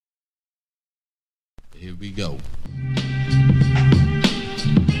we go.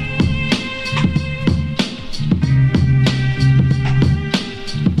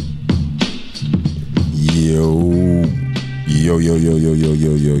 Yo.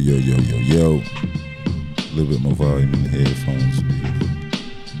 A little bit more volume in the headphones,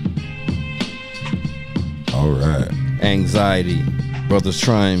 please. All right. Anxiety. Brothers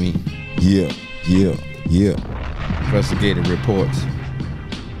trying me. Yeah. Investigative reports.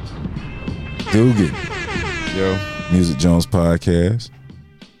 Doogie. Yo. Music Jones Podcast.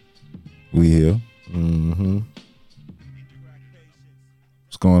 We here. Mm-hmm.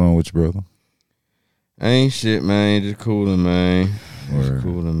 What's going on with you, brother? Ain't shit, man. Just cooling, man. Word. Just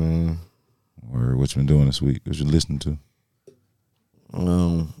cooling, man. Word. What you been doing this week? What you listening to?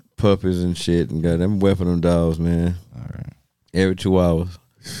 Puppies and shit, and got them weapon them dogs, man. All right. Every 2 hours,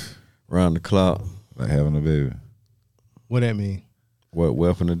 around the clock. Like having a baby. What that mean? What,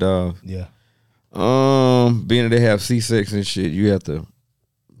 weapon the dogs? Yeah. Being that they have C-section and shit, you have to.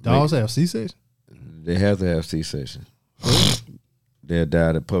 Dogs have C-section? They have to have C-section. They'll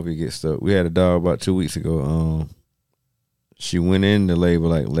die, the puppy gets stuck. We had a dog about 2 weeks ago. She went in the labor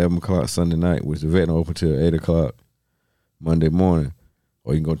like 11 o'clock Sunday night, which the vet don't open till 8 o'clock Monday morning.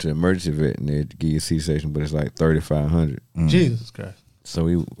 Or you can go to the emergency vet and they give you a C-section, but it's like $3,500. Jesus Christ. So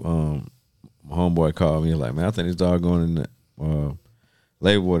my homeboy called me. He was like, man, I think this dog going in the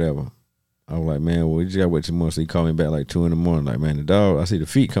labor, whatever. I was like, man, well, you just got to wait 2 months. So he called me back like 2 in the morning. Like, man, the dog, I see the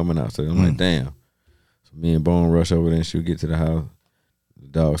feet coming out. So I'm like, damn. So me and Bone rush over there and she'll get to the house. The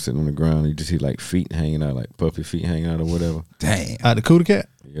dog sitting on the ground. You just see like feet hanging out, like puppy feet hanging out or whatever. Damn. Out the cootie cat?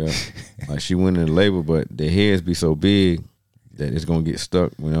 Yeah. Like she went into labor, but their heads be so big that it's going to get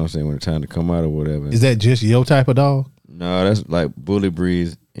stuck, you know what I'm saying, when it's time to come out or whatever. Is that just your type of dog? No, that's like bully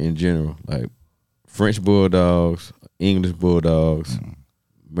breeds in general. Like French bulldogs, English bulldogs,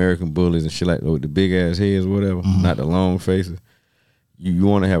 American bullies and shit like that with the big ass heads or whatever, not the long faces. You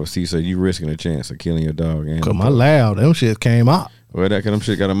want to have a C-section, you risking a chance of killing your dog. Cause my lab, them shit came out. Well, that kind of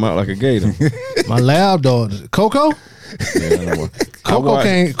shit got a mouth like a gator. My lab dog, Coco? Yeah,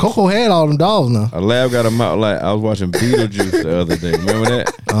 Coco had all them dogs now. A lab got a mouth like I was watching Beetlejuice the other day. Remember that?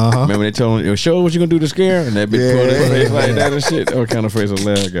 Remember they told him, show what you gonna do to scare? And that bitch pulled that face like that and shit. That what kind of face a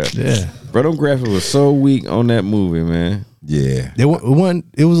lab got? Yeah. Bro, them graphics was so weak on that movie, man. Yeah.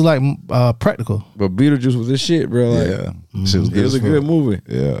 It was like practical. But Beetlejuice was this shit, bro. Like, Yeah. It was a good movie.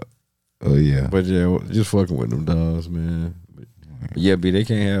 Yeah. Oh, yeah. But yeah, just fucking with them dogs, man. But yeah, B, they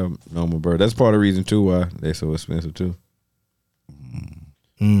can't have no more birds. That's part of the reason, too, why they so expensive, too.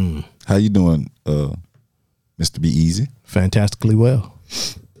 How you doing, Mr. Be Easy? Fantastically well.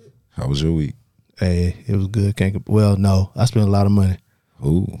 How was your week? Hey, it was good. Well, no, I spent a lot of money.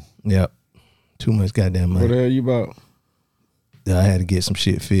 Ooh. Yep. Too much goddamn money. What the hell you about? I had to get some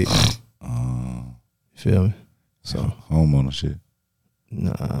shit fixed. You feel me? So, homeowner shit.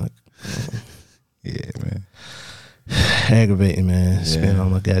 Nah. Yeah, man. Aggravating, man. Spend all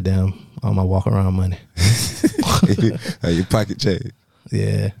my walk around money. Hey, your pocket change.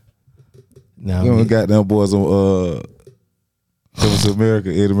 Yeah. Now You know, goddamn boys on Coming to America,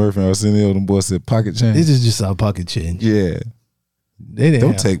 Eddie Murphy and Arsenio, them boys said pocket change. this is just our pocket change. Yeah. They didn't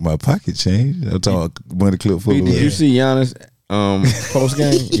Don't have- take my pocket change. I'm talking money clip full B, of did you see Giannis post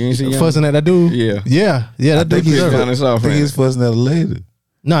game? You ain't see Giannis? fussing at that dude? Yeah. Yeah, that dude He deserved it. Giannis off, I think man. he's fussing at a lady.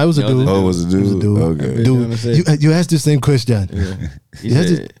 No, it was a dude. Oh, it was a dude? Okay. Dude, you asked the same question. Yeah. He You had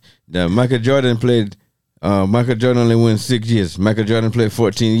said that Michael Jordan played. Michael Jordan only won 6 years. Michael Jordan played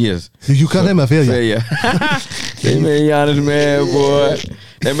 14 years. You call him a failure. Yeah. They made Giannis mad, boy.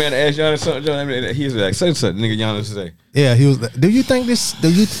 That man asked Giannis something. He was like, say something, nigga. Giannis today. Yeah, he was. Do you think this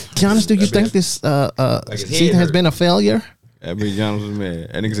season has been a failure? That mean Giannis was mad.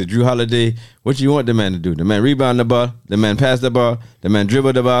 That nigga said, Drew Holiday, what you want the man to do? The man rebound the ball. The man pass the ball. The man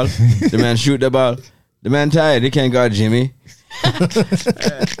dribble the ball. The man shoot the ball. The man tired. They can't guard Jimmy.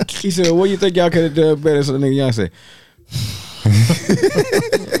 He said, well, what you think y'all could have done better? So the nigga Giannis said,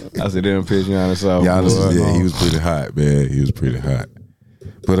 I said, they done pitch Giannis off. Giannis, he was pretty hot, man. He was pretty hot.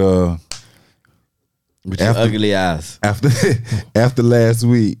 But with your ugly eyes. After last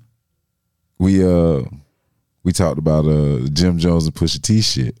week, we talked about Jim Jones and Pusha T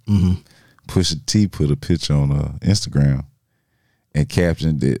shit. Pusha T put a picture on Instagram and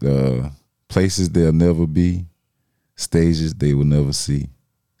captioned it, places they'll never be, stages they will never see.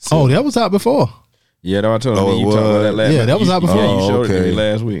 So, that was out before. Yeah, that I told him. Oh, You talked about that last Yeah, that was out before. Yeah, you showed it to me Okay.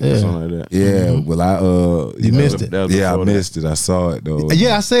 last week or something like that. Yeah, well, You missed it. That was Yeah, I before that. missed it. I saw it though.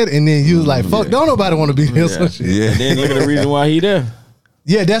 Yeah, I said it, and then you was like, "Fuck, don't nobody want to be here." Yeah. Yeah. And then look at the reason why he there.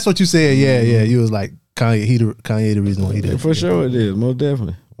 Yeah, that's what you said. Yeah. You was like Kanye. Kanye the reason why he did. For sure it is. Most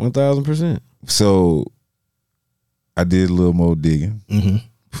definitely. 1,000%. So I did a little more digging.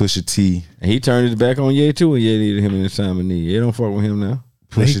 Pusha T. And he turned his back on Ye too, and Ye needed him in his time of need. Ye don't fuck with him now.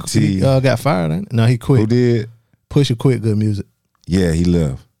 Pusha T. He got fired, ain't it? No, he quit. Who did? Pusha quit good music. Yeah, he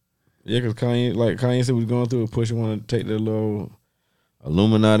left. Yeah, because Kanye said we was going through it. Pusha wanted to take the little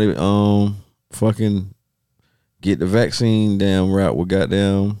Illuminati fucking get the vaccine damn route with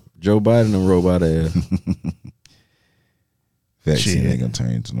goddamn Joe Biden and robot ass. Vaccine ain't gonna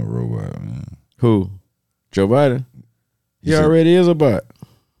turn into no robot, man. Who? Joe Biden? He already is a bot.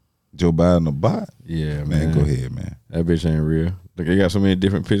 Joe Biden a bot? Yeah, man. Go ahead, man. That bitch ain't real. Look, they got so many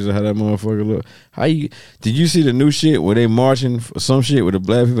different pictures of how that motherfucker look. Did you see the new shit where they marching for some shit with the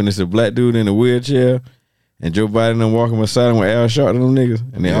black people and it's a black dude in a wheelchair and Joe Biden them walking beside him with Al Sharpton them niggas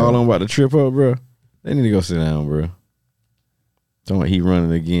and they all on about to trip up, bro. They need to go sit down, bro. Don't he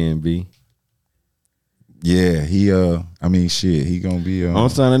running again, B. Yeah, he he gonna be I'm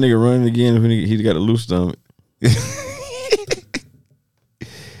saying that nigga running again if he got a loose stomach.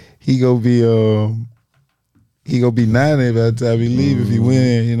 He gonna be 90 by the time he leave if he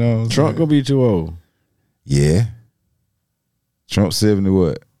win, you know. Trump gonna be too old. Yeah. Trump 70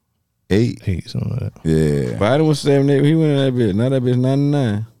 what? 8? 8, something like that. Yeah. Biden was 78. He went in that bitch. Now that bitch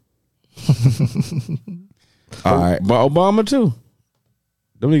 99. All right. But Obama too.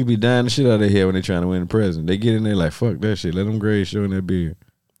 Them niggas be dying the shit out of their head when they trying to win the president. They get in there like, fuck that shit. Let them grade show in that beard.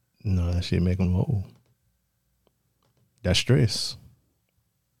 No, that shit make them old. That's stress.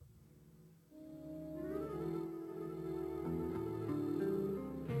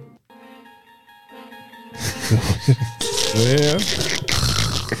 Yeah.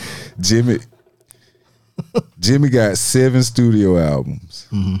 Jimmy got 7 studio albums.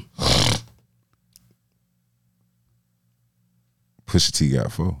 Pusha T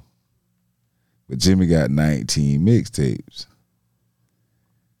got 4. But Jimmy got 19 mixtapes.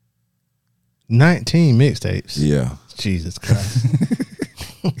 19 mixtapes. Yeah. Jesus Christ.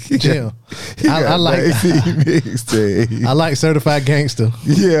 Jim, I like mixtapes. I like Certified Gangster.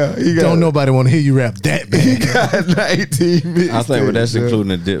 Yeah, don't nobody want to hear you rap that bad. He got 19 mixtapes. I think that's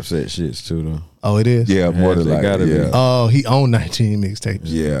including the Dipset shits too, though. Oh, it is. Yeah, more than like gotta yeah. be. Oh, he owned 19 mixtapes.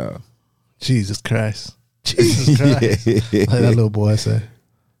 Yeah. Jesus Christ. Jesus Christ. Like that little boy said.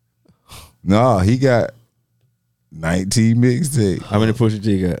 No, he got 19 mixtapes. How many Pusha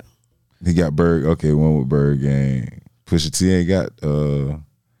T got? He got Bird. Okay, one with Bird Gang. Pusha T ain't got.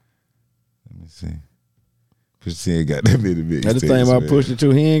 Let me see. Pusha T ain't got that many mixtapes. That's the thing about Pusha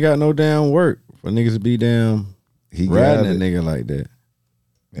too. He ain't got no damn work for niggas to be damn riding that nigga like that.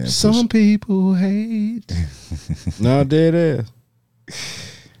 Man, some people hate. No, dead ass.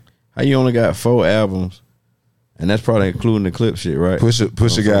 How you only got 4 albums, and that's probably including the clip shit, right?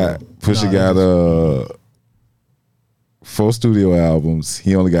 Pusha got 4 studio albums.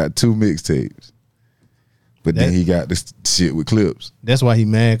 He only got 2 mixtapes. But then he got this shit with clips. That's why he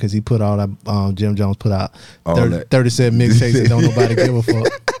mad, because he put all that. Jim Jones put out 37 mixtapes that don't nobody give a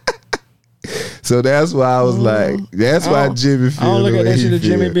fuck. So that's why I was like, that's why Jimmy feel. I don't look at that shit as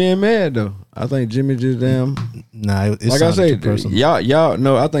feel. Jimmy being mad though. I think Jimmy just damn. Nah, it's like I say, personal. y'all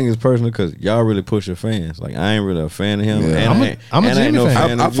no, I think it's personal because y'all really push your fans. Like I ain't really a fan of him. Yeah. And I'm a Jimmy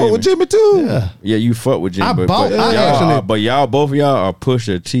fan. I fuck with Jimmy too. Yeah, you fuck with Jimmy. Both of y'all are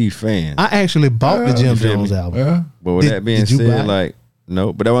Pusha T fans. I actually bought the Jim Jones album. Yeah. But with that being said, like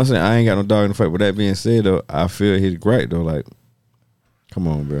no, but that's what I'm saying. I ain't got no dog in the fight. With that being said, though, I feel he's great though. Like, come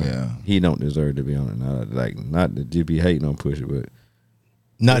on, bro. Yeah. He don't deserve to be on it. Not to be hating on Pusha, but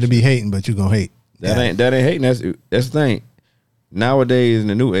not to be hating, but you gonna hate. That ain't hating. That's the thing. Nowadays in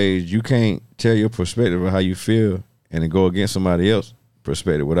the new age, you can't tell your perspective of how you feel and then go against somebody else's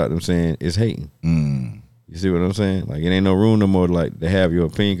perspective without them saying it's hating. You see what I'm saying? Like it ain't no room no more to like to have your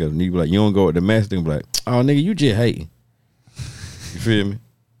opinion because you be like you don't go with the mass thing. Be like, oh nigga, you just hating. You feel me?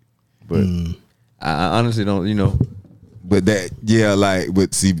 But I honestly don't. You know. But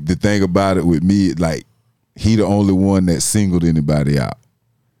but see the thing about it with me, like he the only one that singled anybody out.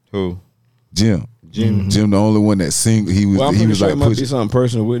 Who? Jim, the only one that single. He was. Well, I'm he was sure like it must be something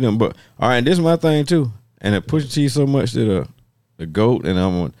personal with him. But all right, this is my thing too. And it Pusha T so much to the GOAT, and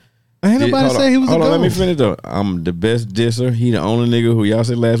I'm on. Ain't nobody say he was a GOAT. Hold on, let me finish though. I'm the best disser. He the only nigga who y'all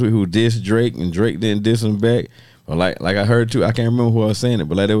said last week who dissed Drake, and Drake didn't diss him back. Or like I heard too. I can't remember who I was saying it,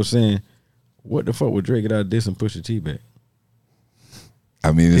 but like they were saying, what the fuck would Drake get out of dissing Pusha T back?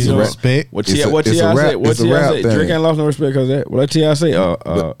 I mean, it's a rap. Respect. What T.I. say? Drake ain't lost no respect because that. What T.I. say?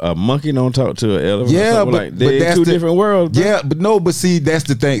 A monkey don't talk to an elephant. Yeah, but like they're that's two different worlds. Bro. Yeah, but see, that's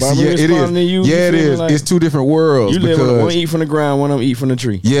the thing. See, it is. It is. Like, it's 2 different worlds. You live with one eat from the ground, one of them eat from the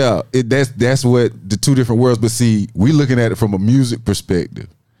tree. Yeah, that's what the 2 different worlds. But see, we looking at it from a music perspective.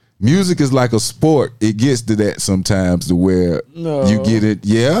 Music is like a sport. It gets to that sometimes to where you get it.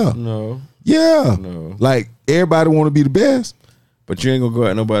 Yeah. No. Yeah. No. Like everybody want to be the best. But you ain't gonna go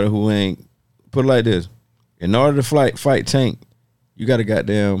at nobody who ain't. Put it like this: in order to fight Tank, you got to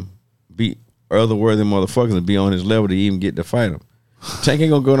goddamn beat other worthy motherfuckers and be on his level to even get to fight him. Tank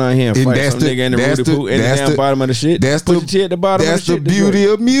ain't gonna go down here and fight some nigga in the Rudy Poo in the damn bottom of the shit. That's Put your T at the bottom. That's the beauty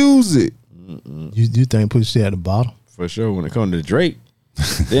of music. You think Pusha T at the bottom? For sure. When it comes to Drake,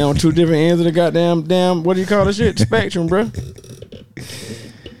 they on two different ends of the goddamn what do you call the shit? Spectrum, bro.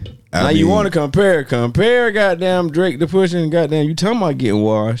 Now you want to compare goddamn Drake to Pusha and goddamn you talking about getting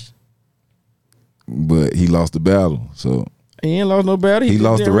washed. But he lost the battle, so he ain't lost no battle. He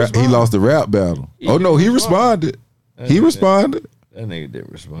lost the rap. He lost the rap battle. He responded. He responded. That nigga did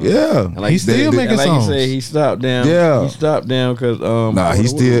respond. Yeah, and like he's still making songs. Like you said, he stopped down. Yeah, he stopped down because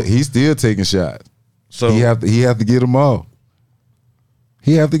he's still taking shots. So he have to get them all.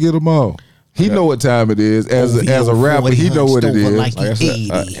 He have to get them all. He know what time it is. As a rapper, he know what it is. Like I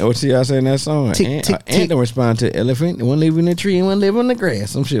said, what I say in that song? Ant don't respond to elephant. One live in the tree and one live on the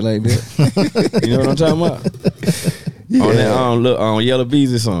grass. Some shit like that. You know what I'm talking about? Yeah. On that on Yellow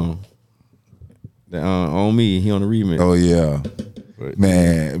Beezy song. On Me, he on the remix. Oh yeah,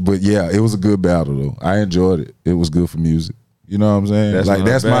 man. But yeah, it was a good battle though. I enjoyed it. It was good for music. You know what I'm saying?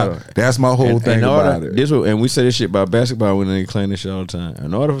 That's my whole thing about it. And we say this shit about basketball when they claim this shit all the time.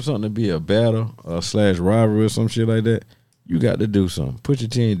 In order for something to be a battle or / rivalry or some shit like that, you got to do something. Pusha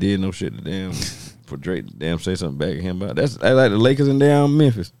T ain't did no shit to damn for Drake to damn say something back at him about. That's like the Lakers and down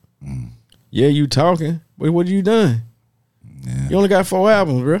Memphis. Yeah, you talking, but what you done? Yeah. You only got 4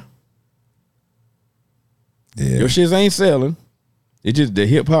 albums, bro. Yeah. Your shits ain't selling. It's just the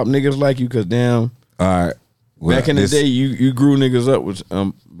hip hop niggas like you because damn. All right. Well, back in the day, you grew niggas up with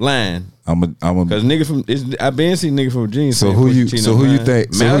line. Because niggas from I've been seeing niggas from Virginia. So who you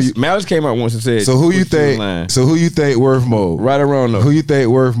think? Malice came out once and said. So who you think? So who you think worth more? Right around though. Who you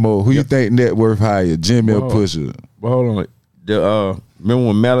think worth more? Who you think net worth higher? Jimmy or Pusha? Well, hold on. Remember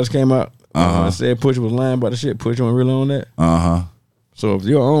when Malice came out? And said Pusha was lying about the shit. Pusha wasn't really on that. So if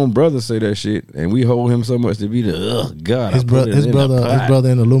your own brother say that shit and we hold him so much to be the God, his brother in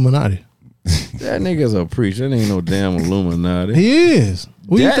the Illuminati. That nigga's a preacher. That ain't no damn Illuminati. He is.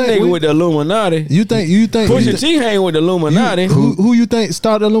 That nigga with the Illuminati. You think Pusha T hang with the Illuminati? Who you think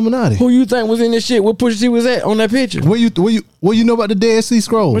started Illuminati? Who you think was in this shit? Where Pusha T was at on that picture? What you know about the Dead Sea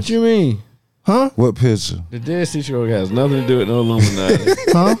Scrolls? What you mean? Huh? What picture? The Dead Sea Scroll has nothing to do with no Illuminati.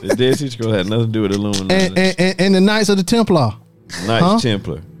 Huh? The Dead Sea Scroll has nothing to do with Illuminati. And the Knights of the Templar. Knights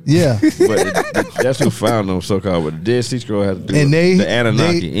Templar. Yeah. But that's who found them so-called. But the Dead Sea Scroll has to do with the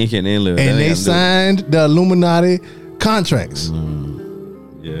Anunnaki, Ink and Enlil. And they signed the Illuminati contracts.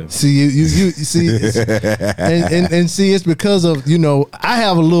 Yeah. See, you see, and see, it's because of, I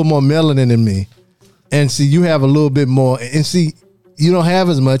have a little more melanin than me. And see, you have a little bit more. And see, you don't have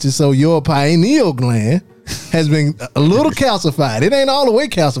as much, and so your pineal gland has been a little calcified. It ain't all the way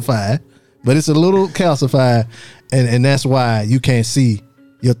calcified, but it's a little calcified, and that's why you can't see.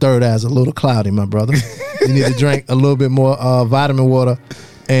 Your third eye's a little cloudy, my brother. You need to drink a little bit more vitamin water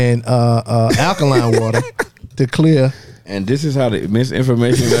and alkaline water to clear. And this is how the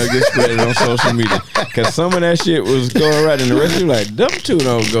misinformation gets spread on social media. Because some of that shit was going right, and the rest of you like, them two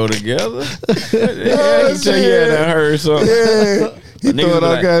don't go together. I heard something. Yeah. He throwing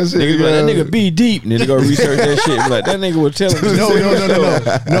all kinds of shit. Niggas be like, that nigga be deep. And then they go research that shit. Be like, that nigga was telling me.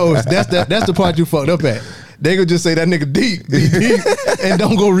 No. That's the part you fucked up at. They could just say that nigga deep, and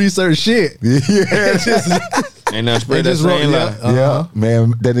don't go research shit. Yeah, ain't nothing spread that same lie. Yeah,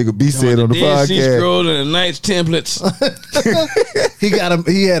 man, that nigga B said on the podcast. Dead Sea Scroll and the Knights templates. He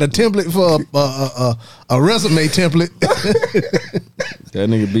had a template for a resume template. That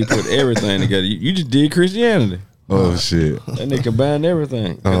nigga B put everything together. You just did Christianity. Oh shit! That nigga combined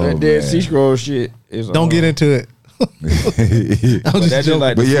everything. Oh, that Dead Sea Scroll shit is. Don't get into it. I'm just joking.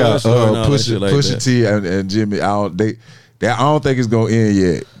 Like Pusha T and Jimmy, I don't think it's gonna end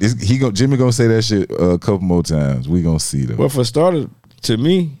yet. Jimmy gonna say that shit a couple more times. We gonna see though. Well, for starters, to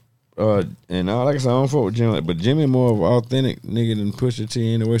me, and like I said, I don't fuck with Jimmy, but Jimmy more of an authentic nigga than Pusha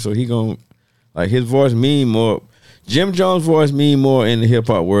T anyway. So he gonna his voice mean more. Jim Jones' voice mean more in the hip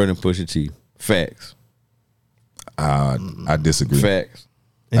hop world than Pusha T. Facts. I disagree. Facts.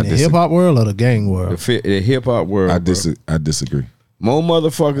 In the hip hop world or the gang world? The hip hop world. I disagree. More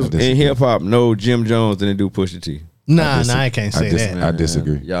motherfuckers in hip hop know Jim Jones than they do Pusha T. Nah, I can't say that. I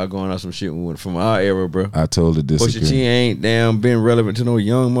disagree. Y'all going on some shit from our era, bro. I totally disagree. Pusha T ain't been relevant to no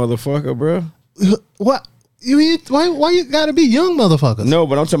young motherfucker, bro. What? Why you gotta be young motherfuckers? No,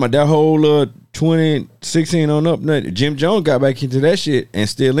 but I'm talking about that whole 2016 on up, Jim Jones got back into that shit and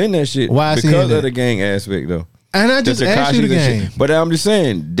still in that shit. Why is he because in of that? the gang aspect though. And I just asked you the game. But I'm just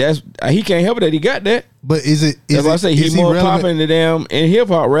saying he can't help it that he got that. But is it? That's why I say he's more relevant? popping the damn in hip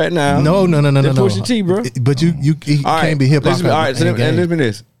hop right now. No. than Pusha T, bro. But he can't be hip hop. All right, so listen to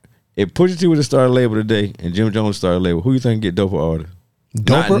this. If Pusha T would have started a label today and Jim Jones started a label, who you think get doper artists?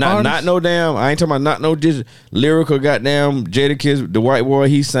 Not no damn. I ain't talking about not no just lyrical goddamn Jadakiss, the white boy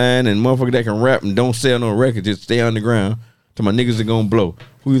he signed, and motherfucker that can rap and don't sell no records, just stay on the ground. To my niggas that gonna blow.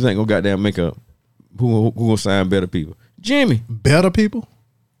 Who you think gonna goddamn make up? Who gonna sign better people? Jimmy. Better people?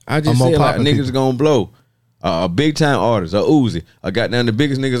 I just said like niggas gonna blow. A big time artist, a Uzi, I got down the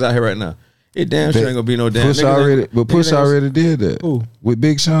biggest niggas out here right now. It damn sure ain't gonna be no damn Push niggas. Push already did that. Who? With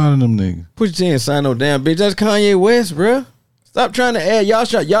Big Sean and them niggas. Pusha T ain't sign no damn bitch. That's Kanye West, bruh. Stop trying to add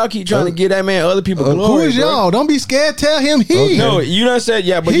y'all keep trying to get that man other people glory. Who is y'all? Don't be scared. Tell him he. Okay. No, you done said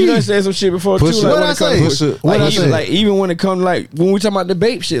but you done said some shit before too. Pusha, Like, what I say? What I say? Like even when it comes like when we talking about the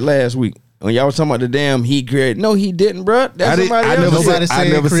babe shit last week. When y'all was talking about the damn he created. No, he didn't, bro. That's somebody else. I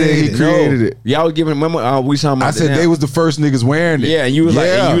never said he created it. Y'all was giving remember we talking about I said they was the first niggas wearing it. Yeah, and you was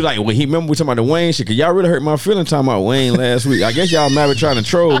like well, he remember we talking about the Wayne shit, cause y'all really hurt my feelings talking about Wayne last week. I guess y'all maybe trying to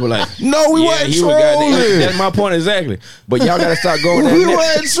troll, but like no, we wasn't trolling. That's my point exactly. But y'all gotta stop going with that. We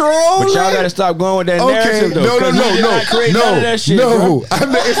wasn't trolling. But y'all gotta stop going with that narrative though. No.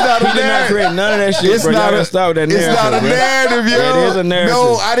 It's not a narrative. He did not create none of that shit. It's not a stop with that narrative. It's not a narrative, yo. It is a narrative.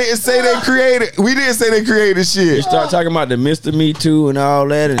 No, I didn't say they created. We didn't say they created shit. You start talking about the Mr. Me Too and all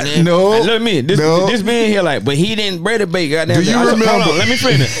that, and then, no, look at me. This being here like, but he didn't bread a bake. Goddamn. Do you remember? Hold on, let me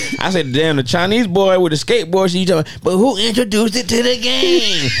finish. I said, damn, the Chinese boy with the skateboard. She talking, but who introduced it to the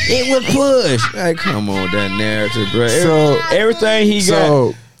game? It was Push. Like, come on, that narrative, bro. Everything he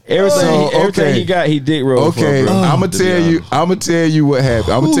got. Everything he got, he dick rolled. Okay, I'm gonna tell you what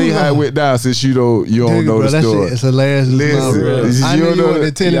happened. I'm gonna tell you how it went down since you don't know the story. It's hilarious. Listen, I knew you weren't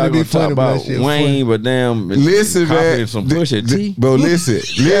intending to be funny about Wayne, but damn, listen, man. Some Pusha T, bro. Listen.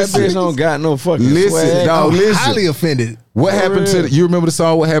 That bitch don't got no fucking swag. Dog, I'm highly offended. What happened to you? Remember the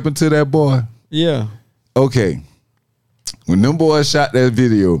song? What happened to that boy? Yeah. Okay. When them boys shot that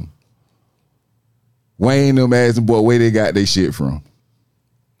video, Wayne them asked them boy where they got their shit from.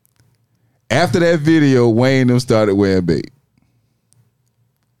 After that video, Wayne them started wearing bait.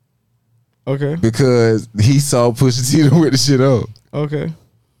 Okay. Because he saw Pusha T with the shit up. Okay.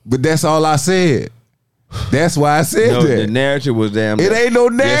 But that's all I said. That's why I said that. The narrative was damn. It ain't no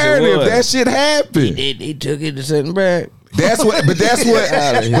narrative. Yes, that shit happened. He took it to sitting back. That's what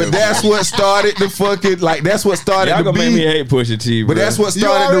started the fucking that's what started Y'all the gonna make me hate Pusha T, bro. But that's what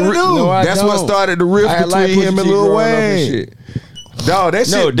started what started the rift between him and Lil Wayne. Dog, that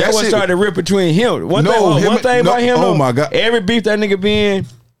shit. That's what started the rip between him. One thing about him. Oh my god! Every beef that nigga be in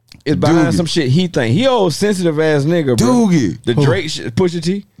is behind some shit he think. He old sensitive ass nigga, bro. Doogie. The Drake shit, Pusha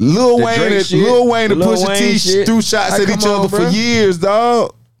T. Lil Wayne and Pusha T threw shots at each other for years,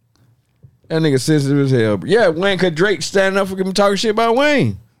 dog. That nigga sensitive as hell. Yeah, Wayne, cause Drake standing up for him talking shit about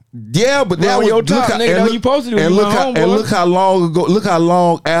Wayne. Yeah, but that was your top nigga. You supposed to do. And look how long ago. Look how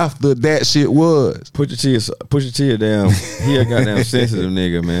long after that shit was. Pusha T, damn. He a goddamn sensitive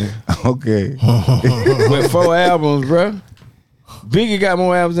nigga, man. Okay. With 4 albums, bro. Biggie got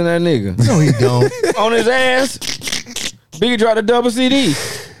more albums than that nigga. No, he don't. On his ass. Biggie dropped a double CD.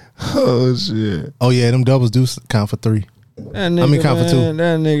 Oh shit. Oh yeah, them doubles do count for 3. That nigga, count for 2.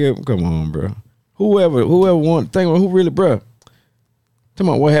 That nigga, come on, bro. Whoever want, think about who really, bro. Talking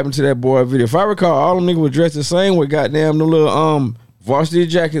about what happened to that boy video. If I recall, all them niggas was dressed the same with goddamn the little varsity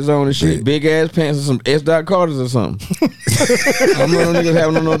jackets on and shit, big ass pants and some S. Carters or something. I remember them niggas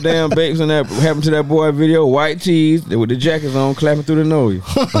having no damn bakes and that happened to that boy video, white tees with the jackets on, clapping through the nose.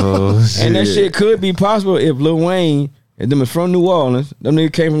 Oh shit. And that shit could be possible if Lil Wayne and them is from New Orleans. Them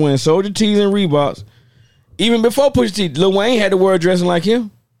niggas came from wearing soldier tees and Reeboks. Even before Pusha T, Lil Wayne had to wear dressing like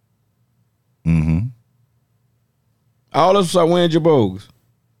him. Mm-hmm. All of us start wearing jabogs.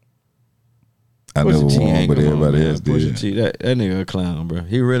 I never won, but everybody else did. Pusha T, that nigga a clown, bro.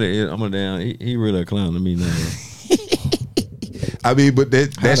 He really is. He really a clown to me now. I mean, but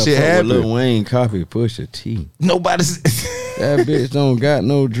that shit happened. Lil Wayne copy Pusha T. Nobody's. That bitch don't got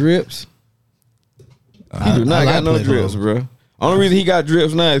no drips. He do not got no drips, bro. Only reason he got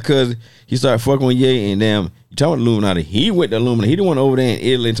drips now is because he started fucking with Ye and damn. You talking about Illuminati? He went to Illuminati. He the one over there in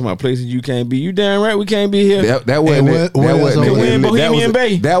Italy into my places you can't be. You damn right we can't be here. That wasn't Bohemian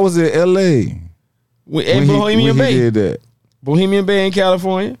Bay. That was in L.A. When Bohemian Bay. He did that. Bohemian Bay in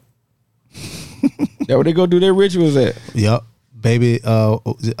California. That where they go do their rituals at. Yep. Baby, the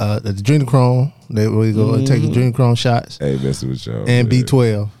Adrenochrome. They we go take the Adrenochrome shots. Hey, messing with y'all. And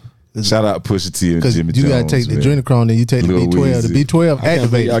B12. Shout out Pusha T and Because Jimmy you Jones. gotta take the man. adrenochrome, then you take the Lil B12. Weezy. The B12 I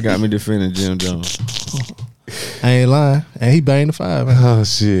can't believe activates. y'all got me defending Jim Jones. I ain't lying. And he banged the 5. Man. Oh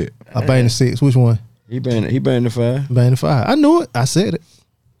shit. I banged the 6. Which one? He banned the 5. Banged the 5. I knew it. I said it.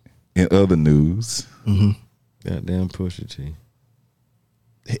 In other news, Goddamn Pusha T.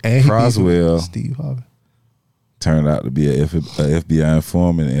 And he Croswell. beat Steve Harvey. turned out to be a FBI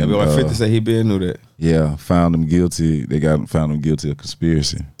informant, and What 50 say he been knew that. yeah, found him guilty. They found him guilty of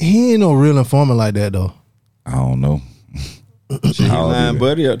conspiracy. He ain't no real informant like that though. I don't know. Shit, he How old lying is it?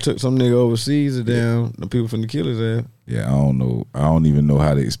 buddy up took some nigga overseas to down the people from the killers ass. Yeah, I don't know. I don't even know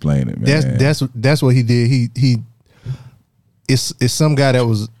how to explain it, man. That's what he did. He it's some guy that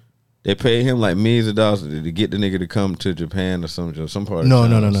was They paid him like millions of dollars to get the nigga to come to Japan or some part of No,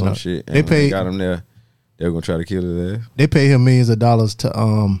 China no, or no, some no. shit. And They when paid- got him there. They were gonna try to kill his ass. they paid him millions of dollars to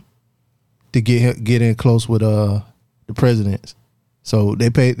get in close with the presidents. So they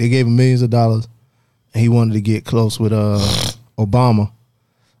gave him millions of dollars, and he wanted to get close with Obama,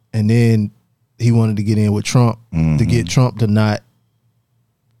 and then he wanted to get in with Trump to get Trump to not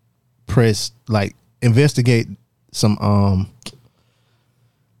investigate some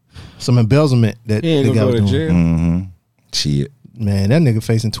embezzlement that He ain't the guy gonna go was to doing. jail. Mm-hmm. Shit, Man, that nigga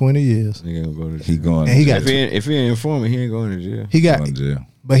facing 20 years. Nigga gonna go to jail. he going. And he got If he ain't informant, he ain't going to jail. he got, going to jail.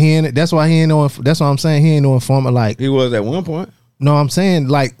 but he ain't. That's why he ain't no. That's why I'm saying he ain't no informant. Like He was at one point. no, I'm saying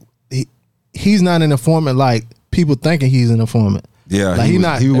like he's not an informant. Like people thinking he's an informant. Yeah, Like, he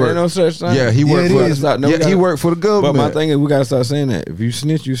not- He There ain't worked. no such thing. Yeah, he Yeah, worked it for. is. He worked for the But government. my thing is, we gotta start saying that. If you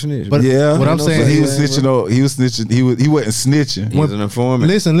snitch, you snitch. But- yeah, what I'm no saying such he is- was snitching. He was snitching. He wasn't snitching. he's an informant.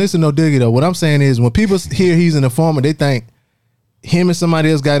 Listen, no diggy though. What I'm saying is when people hear he's an informant, they think him and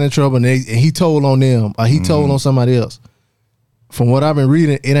somebody else got in trouble, and he told on them, or he told on somebody else. From what I've been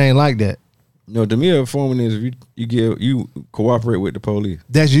reading, it ain't like that. No, to me, an informant is if you cooperate with the police.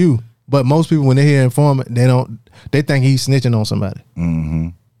 That's you. But most people, when they hear informant, they think he's snitching on somebody.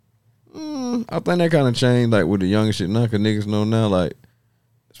 Mm-hmm. I think that kind of changed, like with the younger shit now, cause niggas know now, like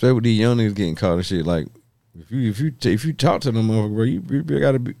especially with these young niggas getting caught and shit. Like if you talk to them, motherfucker, bro, you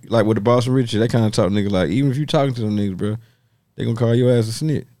gotta be like with the Boston Rich shit. That kind of talk niggas like even if you talking to them niggas, bro, they gonna call your ass a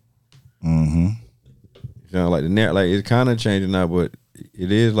snitch. Mm-hmm. You know, like the net, like it's kind of changing now, but it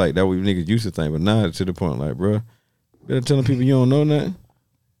is like that what niggas used to think. But now it's to the point, like, bro, better telling people you don't know nothing.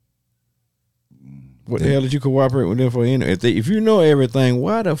 What the hell did you cooperate with them for? If you know everything,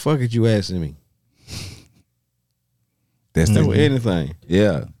 why the fuck is you asking me? That's Know the anything?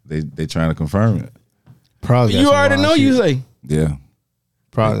 yeah. They trying to confirm it. Probably got You some already wild know. shit. You say Yeah.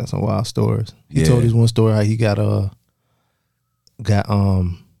 Probably got some wild stories. He Yeah. told this one story how he got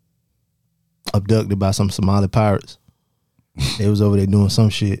abducted by some Somali pirates. They was over there doing some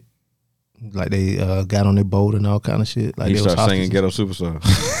shit. Like they got on their boat and all kind of shit. Like he they was started singing hostages. Ghetto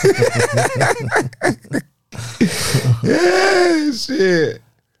Superstar. Yeah, shit.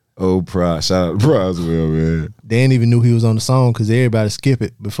 Oh, Shout out to Proswell, man. They didn't even knew he was on the song because everybody skip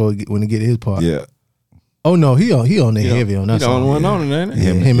it before when they get to his part. Yeah. Oh no, he on there heavy on that He the song. only one on it, ain't it?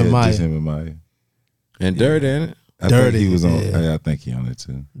 Him and Maya. Just him and Maya. And Dirty, ain't it? I Dirty, think he was on. yeah. I think he on it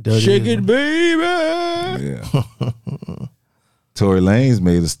too. Dirty Shake as it, baby. Yeah. Tory Lanez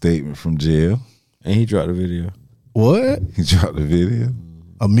made a statement from jail. And he dropped the video. What? He dropped the video.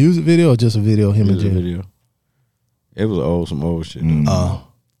 A music video or just a video of him in Music jail? video. It was some old shit. Mm. Oh.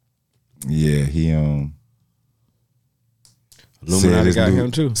 Yeah, he Illuminati got him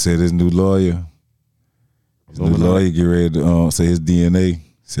too. Said his new lawyer. His new Illuminati. lawyer get ready to say his DNA.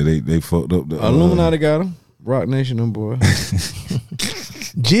 Said they fucked up the Illuminati got him. Rock Nation, them boy.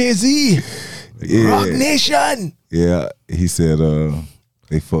 Jay-Z. Yeah. Rock Nation. Yeah, he said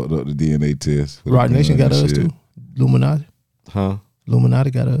they fucked up the DNA test. Rock Nation got us shit. too. Illuminati. Huh? Illuminati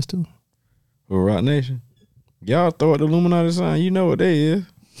got us too. For Rock Nation. Y'all throw at the Illuminati sign. You know what they is.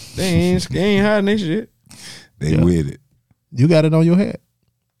 They ain't hiding this shit. They Yeah. with it. You got it on your head.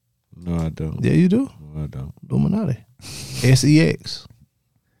 No, I don't. Yeah, you do. No, I don't. Illuminati. SEX.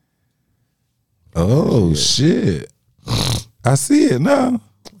 Oh shit! I see it now.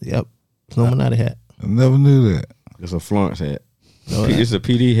 Yep. Illuminati hat. I never knew that. It's a Florence hat. No, It's a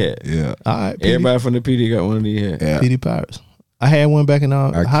PD hat. Yeah, All right. Everybody from the PD got one of these hats. yeah. PD Pirates. I had one back in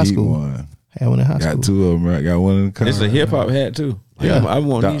I high keep school. one. Had one in high Got school. two of them. Right, got one in the car. It's a hip hop hat too. Yeah. I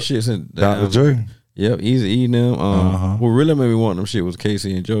want Doc- these shits in Dr. Dre. Yep, Easy E them. Uh-huh. What really made me want them shit was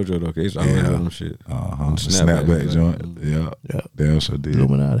Casey and JoJo though. Casey always Yeah. had them shit. Uh-huh. Snapback. Snapback joint. Yeah. Yeah. They also did.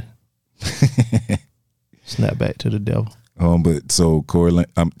 Illuminati. Snap back to the devil. But so Tory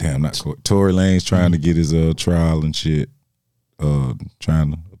Lanez trying to get his trial and shit.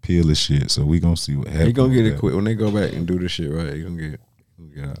 Trying to appeal his shit. So we gonna see what happens. He gonna get with it that. quick when they go back and do this shit right. He gonna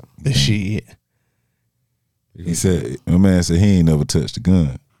Get out. The shit. He said, my man said he ain't never touched a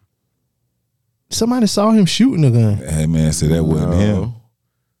gun. Somebody saw him shooting a gun. That man said that wasn't him.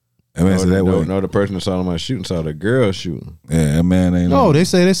 That man said that wasn't. No, the person that saw him shooting saw the girl shooting. Yeah, that man ain't. No, they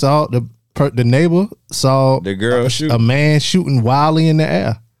say they saw the neighbor saw The girl shooting. a man shooting wildly in the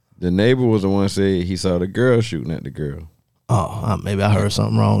air. The neighbor was the one said he saw the girl shooting at the girl. Oh, maybe I heard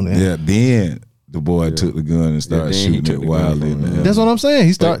something wrong there. Yeah, then the boy took the gun and started then he shooting took it the gun wildly from in the him. air. That's what I'm saying.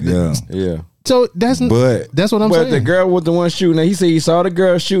 He started. Yeah. Yeah. So that's But what I'm But saying. the girl was the one shooting at. He said he saw the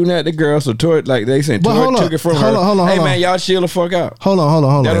girl shooting at the girl. So Tori, like they said, But Tori hold took on. it from Hold her. on, hold on, Hey hold man, on. y'all chill the fuck out. Hold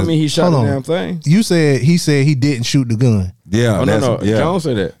on. That don't mean he shot Hold the on. damn thing. You said he didn't shoot the gun. yeah, Oh that's, no. yeah. Jones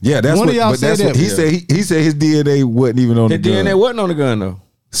said that. Yeah, that's One what. of y'all But said that's what that. he said. He said his DNA wasn't even on The the gun. DNA wasn't on the gun though.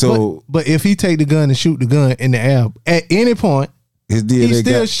 So But if he take the gun and shoot the gun in the air at any point, his DNA he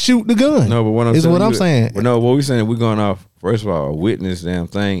still got. shoot the gun. No, but what I'm is saying, what I'm saying. But no, what we saying, we're going off. First of all, a witness damn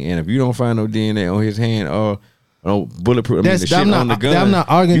thing, and if you don't find no DNA on his hand or no bulletproof, I mean, the shit on the gun. I'm not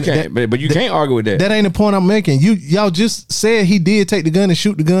arguing. You can't, but you can't argue with that. That ain't the point I'm making. Y'all just said he did take the gun and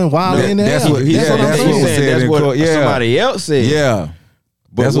shoot the gun while in the that's air. what- yeah, I'm that's saying. what was said That's in what court. Yeah. somebody else said. Yeah,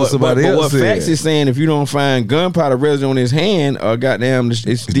 But that's what somebody else what said. facts is saying, if you don't find gunpowder residue on his hand or goddamn it's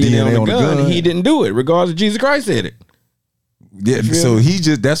DNA on the gun, he didn't do it. Regardless, Jesus Christ said it. Yeah, so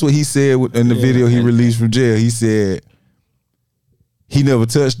that's what he said in the video he released from jail. He said he never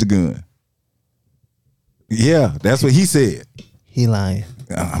touched the gun. Yeah, that's what he said. He lying.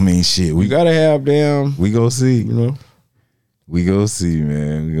 I mean, shit, We gotta have damn. we go see. You know, We go see,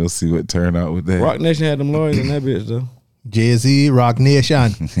 man. We go see what turned out with that. Rock Nation had them lawyers in that bitch though. Jay-Z, Rock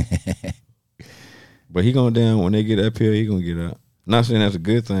Nation. But he gonna down when they get up here, he gonna get out. Not saying that's a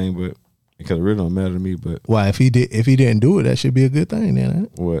good thing, but because it really don't matter to me. But Why? If he didn't do it, that should be a good thing then. Ain't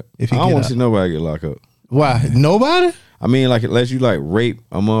it? what? If he I don't get want out. to see nobody get locked up. Why? Nobody? I mean, like unless you like rape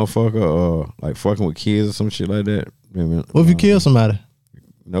a motherfucker or like fucking with kids or some shit like that. What if you kill somebody?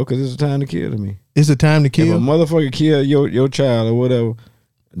 No, because it's a time to kill to me. It's a time to If a kill. motherfucker kill your child or whatever,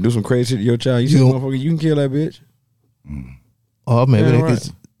 do some crazy shit to your child, you see, motherfucker, you can kill that bitch. Or maybe Yeah, they right.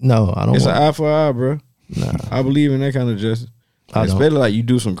 could. No, I don't. It's want, an eye for eye, bro. Nah, I believe in that kind of justice. I don't. Especially like you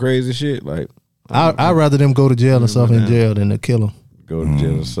do some crazy shit, like I'd rather them go to jail and suffer in Nah. jail than to kill them. go to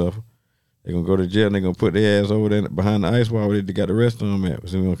jail and suffer. They're gonna go to jail and they're gonna put their ass over there behind the ice wall where they got the rest of them at.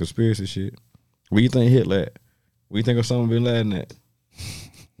 Some on conspiracy shit. Where you think Hitler at? Where you think Osama bin Laden at?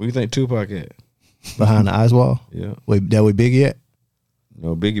 Where you think Tupac at? Behind the ice wall. Yeah. Wait, that way Biggie at?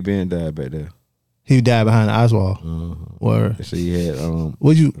 No, Biggie Ben died back there. He died behind the ice wall. Word. They say he had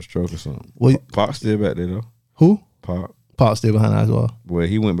What you? a stroke or something. What? Pac still back there though. Who? Pac. Pop still behind the ice wall. Well,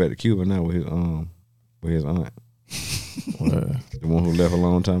 he went back to Cuba now with his aunt. Word. The one who left a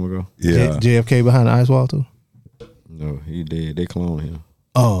long time ago. Yeah. JFK behind the ice wall too. No, he dead. They cloned him.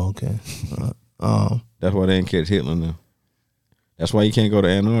 Oh, okay. That's why they didn't catch Hitler now. That's why you can't go to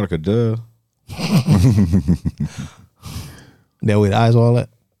Antarctica, duh. That way the ice wall at.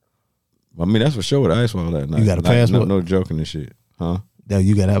 I mean, that's for sure with ice wall that night. You got a passport? No joking and shit. Huh? That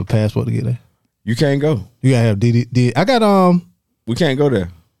you gotta have a passport to get there. You can't go. You gotta have D. I got We can't go there.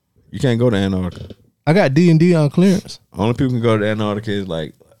 You can't go to Antarctica. I got D&D on clearance. Only people can go to Antarctica is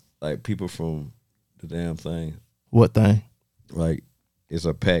like people from the damn thing. What thing? Like it's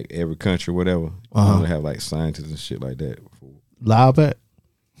a pack every country, whatever. You only have like scientists and shit like that. Live at.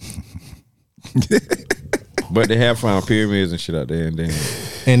 But they have found pyramids and shit out there and then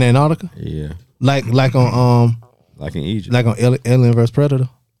In Antarctica? yeah, Like on like in Egypt, like on Alien vs Predator.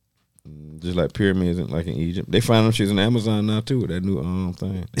 just like pyramids and like in Egypt. They find them shits in Amazon now too with that new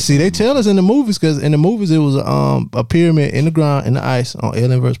thing. See, they tell us in the movies because in the movies it was a pyramid in the ground in the ice on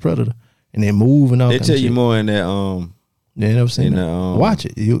Alien vs Predator, and they move and all. They kind tell of you shit. more in that They never seen in that. the, Watch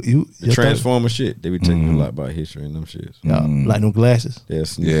it. You the Transformer shit. They be telling you a lot about history and them shits. like them glasses.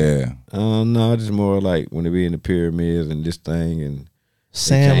 Yes, Yeah. no, just more like when they be in the pyramids and this thing and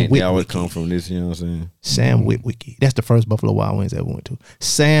Sam they always Witwicky. come from this. You know what I'm saying? Sam Witwicky. That's the first Buffalo Wild Wings I ever went to.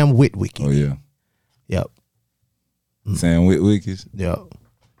 Sam Witwicky. Oh yeah. Yep. Sam Witwick's. Yep.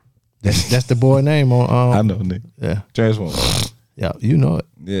 That's the boy name on. I know, nigga. Yeah. Transform. Yeah. You know it.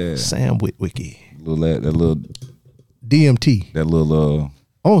 Yeah. Sam Witwicky. That little DMT. uh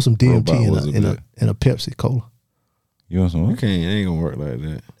I want some DMT Robot was a in bit. a Pepsi Cola. you want some? You can't. It ain't gonna work like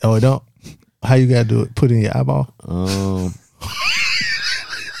that. Oh, it don't. How you gotta do it? Put it in your eyeball.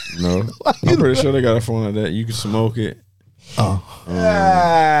 No, I'm pretty sure they got a phone like that. You can smoke it. Oh.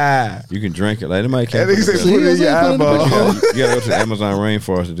 You can drink it. Like they might can't. That nigga said put it in your eyeball. You gotta go to the Amazon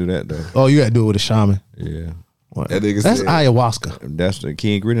rainforest to do that though. Oh, you gotta do it with a shaman. Yeah, What? That nigga That's said- ayahuasca. that's the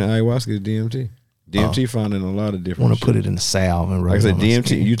key ingredient. Of ayahuasca is DMT. DMT found in a lot of different. Want to put it in the salve and like I rub said, it on my DMT.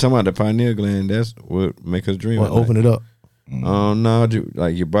 skin. You talking about the pineal gland? That's what make us dream. Well, open it up. No,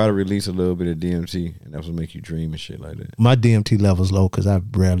 like your body release a little bit of DMT, and that's what make you dream and shit like that. My DMT level's low because I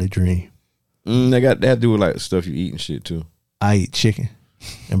rarely dream. That had to do with like stuff you eat and shit too. I eat chicken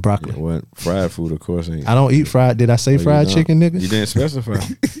and broccoli. Yeah, well, fried food, of course, ain't. I don't eat fried. Did I say fried chicken, nigga? You didn't specify.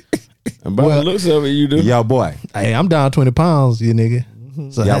 And by the looks of it, you do. Y'all boy. Hey, I'm down 20 pounds, you nigga.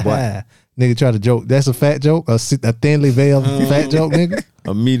 So, Y'all boy. Nigga try to joke. That's a fat joke? A thinly veiled fat joke, nigga?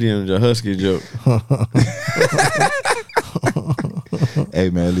 A medium, a husky joke. Hey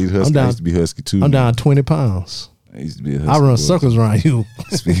man, leave husky. I used to be husky too. I'm down 20 pounds. I used to be a husky. I run boy. circles around you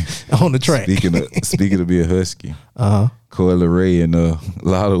on the track. Speaking of being husky, Coyle Ray and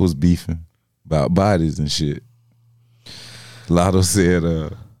Lotto was beefing about bodies and shit. Lotto said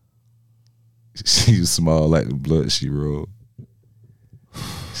she was small like the blood she rolled.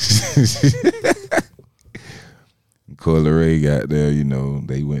 Coyle Ray got there,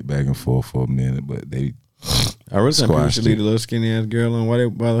 they went back and forth for a minute, but they I really think people should it. leave the little skinny ass girl on. Why they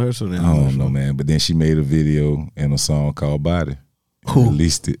bother her so damn I much? don't know, man. But then she made a video and a song called Body. Who?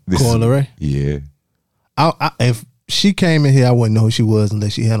 Released it. Coyle Ray? Yeah. If she came in here, I wouldn't know who she was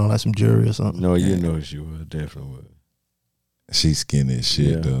unless she had on like some jewelry or something. No, you know who she was. Definitely was. She's skinny as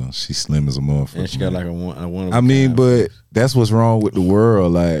shit, though. She's slim as a motherfucker. And she got like a one. I mean, but that's what's wrong with the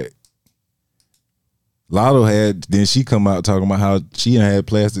world. Like, Lotto then she come out talking about how she had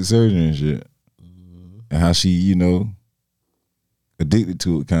plastic surgery and shit. And how she, addicted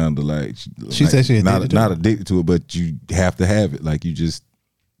to it, kind of like. She said she addicted not addicted to it, but you have to have it. Like, you just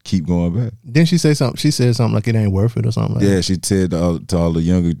keep going back. Didn't she say something? She said something like it ain't worth it or something like that. Yeah, she said to all the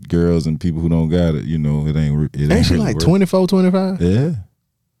younger girls and people who don't got it, it ain't. Ain't she really like worth 24, 25? it.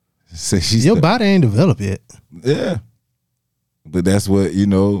 Yeah. Your body ain't developed yet. Yeah. But that's what, a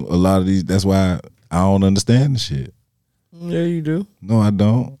lot of these, that's why I don't understand the shit. Yeah, you do. No, I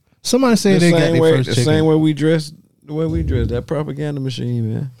don't. Somebody said they got their first the chicken. same way we dress, the way we dress, that propaganda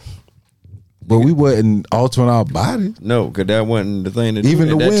machine, man. But we wasn't altering our body. No, because that wasn't the thing to do. Even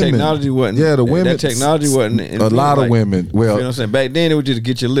the that women. technology wasn't. Yeah, the women. That technology wasn't. A lot of women. Well, you know what I'm saying? Back then, it was just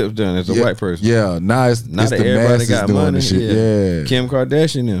get your lips done as a white person. Yeah, now it's Now that the everybody masses got doing money. the shit. Yeah. Kim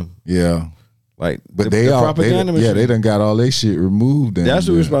Kardashian, them. Yeah. Like, But the propaganda machine. Yeah, they done got all their shit removed. That's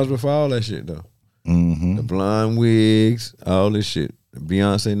who's responsible for all that shit, though. Mm-hmm. The blonde wigs, all this shit.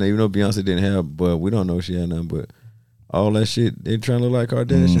 Beyonce, now, even though Beyonce didn't have, but we don't know if she had none, but all that shit, they trying to look like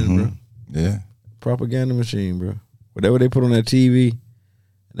Kardashians, bro. Yeah. Propaganda machine, bro. Whatever they put on that TV,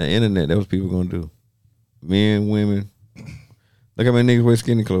 the internet, that was people gonna do. Men, women. Look how many niggas wear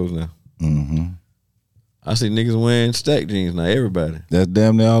skinny clothes now. Mm-hmm. I see niggas wearing stack jeans now. Everybody. That's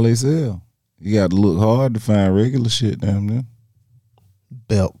damn near all they sell. You got to look hard to find regular shit damn near.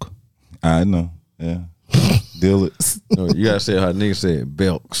 Belk. I know. Yeah. Dillets. No, you gotta say how niggas say it.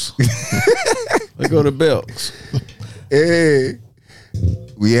 Belks. Let's go to Belks. Hey.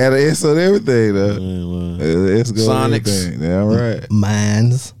 We had an S on everything, though. Let's go Sonics. Everything. Damn right.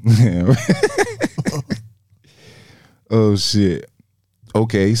 Mines. Damn right. Oh, shit.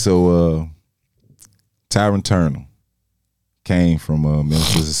 Okay, so Tyron Turner came from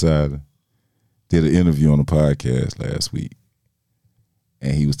Minister Society, did an interview on the podcast last week,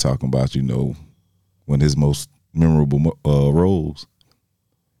 and he was talking about, one of his most memorable roles,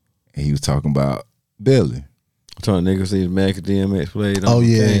 and he was talking about Belly. Talking niggas see Mac DMX played. Oh,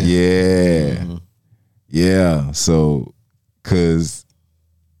 yeah. Yeah. Mm-hmm. Yeah. So, because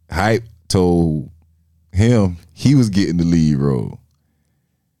Hype told him he was getting the lead role.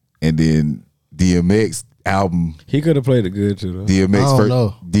 And then DMX album. He could have played it good too, though.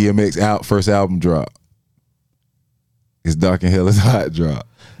 DMX first album drop. It's Dark and Hell is Hot drop.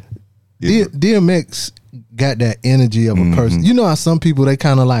 DMX got that energy of a person. You know how some people, they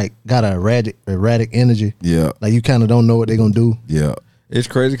kind of like got a erratic energy. Yeah. Like you kind of don't know what they're gonna do. Yeah. It's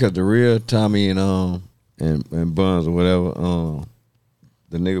crazy because the real Tommy and Buns or whatever,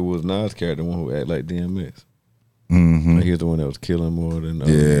 the nigga was Nas' character, the one who act like DMX. Mm-hmm. Like he was the one that was killing more than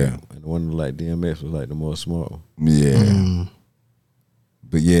yeah. And the one that like DMX was like the more smart one. Yeah.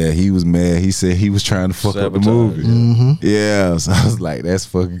 But yeah, he was mad. He said he was trying to fuck up the Sabotage, movie. Mm-hmm. Yeah, so I was like, that's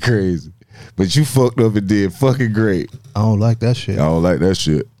fucking crazy. But you fucked up and did fucking great. I don't like that shit. I don't like that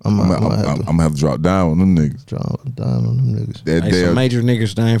shit. I'm gonna have to drop down on them niggas. Drop down on them niggas. That Hey, some major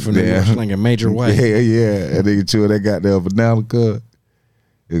niggas dying for the slinging major white. Yeah. That nigga chew that goddamn banana cut.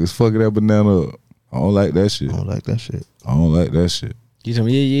 It was fucking that banana up. I don't like that shit. I don't like that shit. I don't like that shit. He told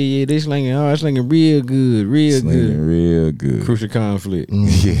me, yeah, they slinging, slinging real good, Slinging real good. Crucial conflict.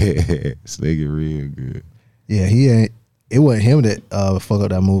 Yeah, slinging real good. Yeah, he ain't. it wasn't him that fucked up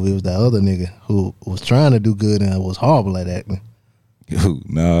that movie. It was that other nigga who was trying to do good and was horrible at acting.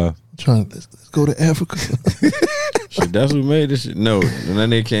 Nah. Let's go to Africa. Shit, that's who made this shit. No, when that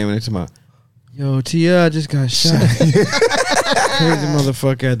nigga came into my, yo, T.I. just got shot. Crazy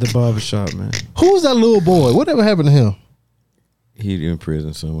motherfucker at the barbershop, man. Who was that little boy? Whatever happened to him? He in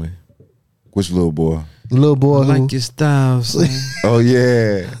prison somewhere. Which little boy? The little boy I like your style, son. Oh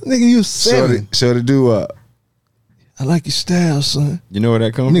yeah. Nigga, you 7. Show the do up. I like your style, son. You know where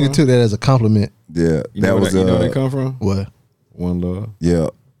that come from? Nigga took that as a compliment. Yeah. You know where that come from? What? One Love. Yeah.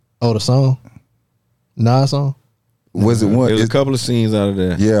 Oh, the song? Nas song? Was it one? There was a couple of scenes out of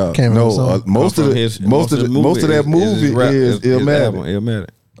there. Yeah. Can't remember the song. Most of that movie is Illmatic.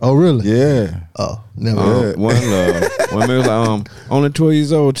 Oh, really? Yeah. Oh, never. One Love. One man was like, only 12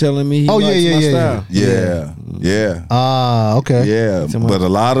 years old, telling me he likes my style. Yeah. Ah, okay. Yeah. But a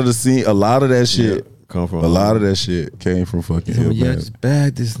lot of that shit come from a lot of that shit came from fucking Illmatic. Yeah, I just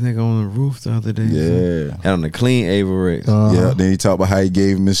bagged this nigga on the roof the other day. Yeah. And on the clean Averex. Yeah. Then he talked about how he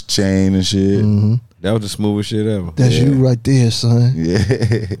gave him his chain and shit. Mm-hmm. That was the smoothest shit ever. That's you right there, son. Yeah.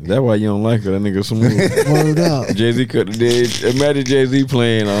 That's why you don't like her. That nigga smooth. Word up. Jay-Z couldn't did. Imagine Jay-Z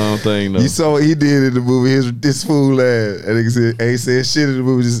playing thing though. You saw what he did in the movie. This fool ass. And nigga said, ain't said shit in the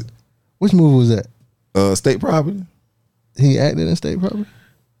movie. Just Which movie was that? State Property. He acted in State Property?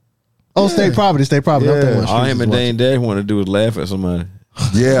 Oh, State Property. Yeah. All him and Dane Dad want to do is laugh at somebody.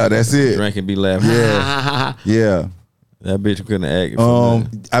 Yeah, that's it. Drink and be laughing. Yeah. Yeah. That bitch couldn't act.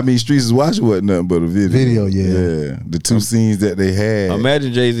 I mean, Streets is Watching wasn't nothing but a video. Yeah. The two scenes that they had.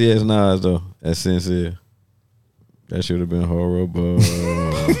 Imagine Jay-Z as Nas though, as Sincere. That should have been horrible.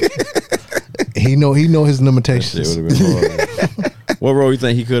 He know his limitations. That shit would have been horrible. What role you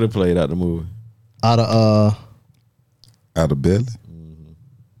think he could have played out the movie? Out of Belly.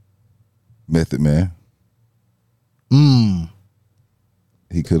 Method Man.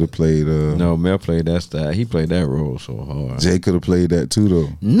 He could have played. No, Mel played that style. He played that role so hard. Jay could have played that too, though.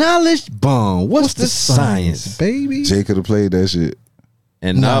 Knowledge bomb. What's the science, baby? Jay could have played that shit.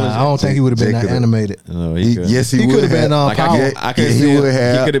 And knowledge. I don't think he would have been that animated. No, he could. Yes, he would have been. Power. I can see he would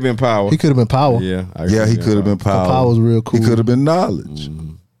have. He could have been Power. He could have been Power. Yeah, he could have been Power. Power was real cool. He could have been Knowledge.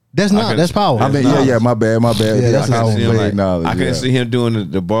 That's Power. I mean, my bad. Yeah, that's Power played Knowledge. I couldn't see him doing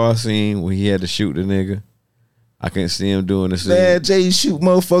the bar scene where he had to shoot the nigga. I couldn't see him doing the scene. Man, Jay shoot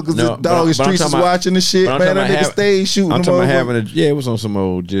motherfuckers. The dog in Streets is watching the shit. Man, that nigga stayed shooting. I'm talking about it was on some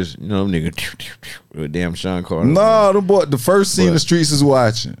old just nigga with damn Sean Carter. No, them boy. The first scene the Streets is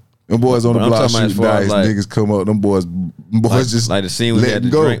watching. Them boys on the block shooting dice. Niggas come up. Them boys just like the scene we had to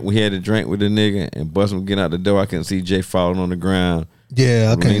drink. We had to drink with the nigga and bust him getting out the door. I couldn't see Jay falling on the ground.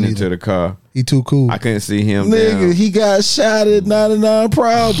 Yeah, I couldn't into the car. He too cool. I couldn't see him. Nigga, down. he got shot at 99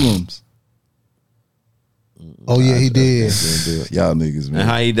 Problems. Oh yeah, he did. Y'all niggas, man. And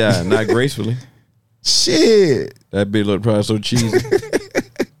how he died? Not gracefully. Shit. That bitch looked probably so cheesy.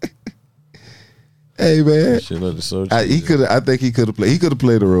 Hey man, that shit looked so cheesy. He could. I think he could have played. He could have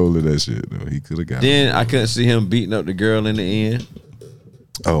played a role in that shit though. He could have got. Then I couldn't see him beating up the girl in the end.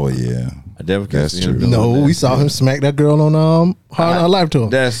 Oh yeah, I definitely couldn't see him. No, we saw him smack that girl on Hard Knock Life to him.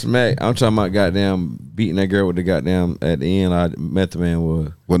 That smack. I'm talking about goddamn beating that girl with the goddamn at the end. Method Man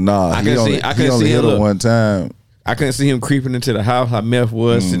was. Well, nah, I couldn't see hit him her one time. I couldn't see him creeping into the house. How Meth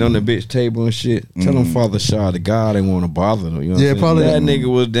was sitting on the bitch table and shit. Tell him Father Shaw, the God ain't want to bother him. You know what I'm probably that nigga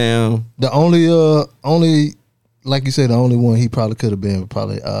was down. The only, like you said, the only one he probably could have been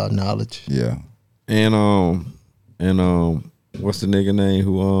probably Knowledge. Yeah, and what's the nigga name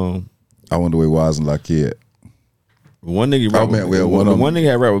who I wonder where wasn't like it. One nigga one nigga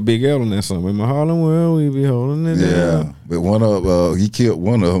had rap with Big L on that song. In my Harlem world, we be holding it down. But one of he killed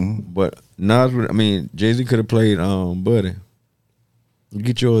one of them. But Nas, Jay-Z could have played Buddy. You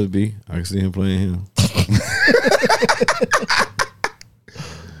get yours, B. I can see him playing him.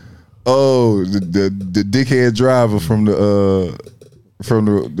 Oh, the dickhead driver from the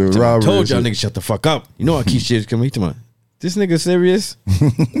robbery. I told y'all niggas shut the fuck up. You know I keep shit coming to my. This nigga serious?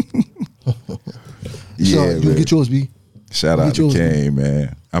 Yeah, you get yours, B. Shout out to Kane,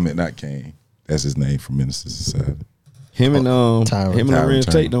 man. I mean, not Kane. That's his name from Minister Society. Him and Lorenz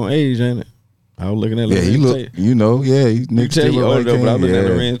Tate don't age, ain't it? I was looking at Lorenz Tate. You tell you older, but I was looking at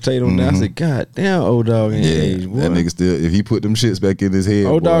Lorenz Tate on that. I said, God damn, old dog ain't age. Boy. That nigga still, if he put them shits back in his head,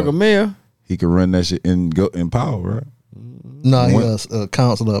 old dog a mayor. He could run that shit and go in power, right? No, he was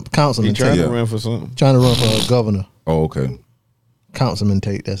councilman. He trying to run for something. Trying to run for governor. Oh, okay. Councilman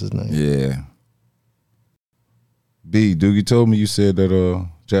Tate, that's his name. Yeah. B, Doogie told me you said that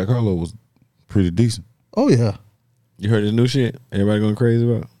Jack Harlow was pretty decent. Oh yeah. You heard his new shit? Everybody going crazy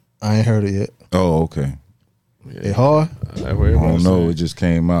about? I ain't heard it yet. Oh, okay. It hard. I don't know. It just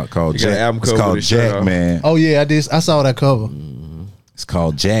came out called Jack. It's called Jack Man. Oh yeah, I saw that cover. It's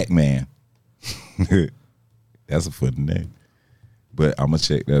called Jack Man. That's a funny name. But I'm gonna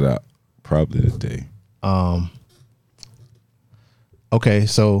check that out probably today. Okay,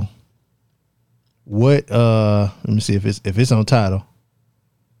 so what? Let me see if it's on Tidal.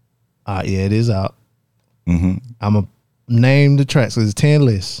 Yeah, it is out. I'm gonna name the tracks. Cause it's 10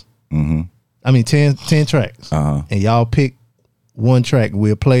 lists. I mean 10 tracks. And y'all pick one track.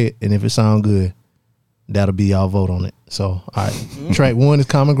 We'll play it, and if it sound good, that'll be y'all vote on it. So all right, track 1 is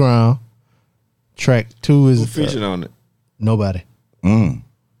Common Ground. Track 2 is who featured on it? Nobody.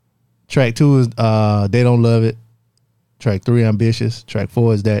 Track 2 is They Don't Love It. Track 3 Ambitious. Track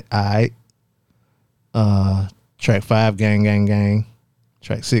 4 is That Aight. Track 5 Gang Gang Gang.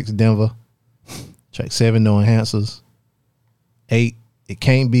 Track 6 Denver. Track 7 No Enhancers. 8 It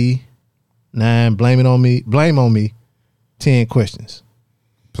Can't Be. 9 Blame On Me. 10 Questions.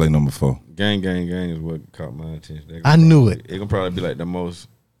 Play number 4. Gang Gang Gang is what caught my attention. I knew it. It can probably be like the most.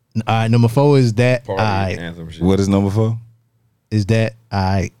 All right, number 4 is That party Aight. anthem shit. What is number 4? Is That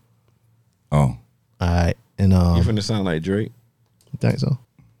Aight. Oh. All right. And You finna sound like Drake? you think so?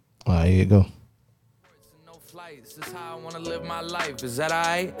 All right, here you go. No flights, that's how I wanna live my life. Is that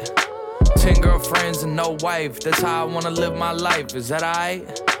alright? 10 girlfriends and no wife. That's how I wanna live my life. Is that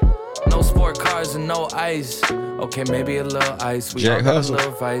alright? No sport cars and no ice. Okay, maybe a little ice. We Jack all got Hustle. a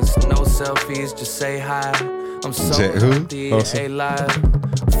little vice. No selfies, just say hi. I'm so Jack who? empty, Hustle. a live.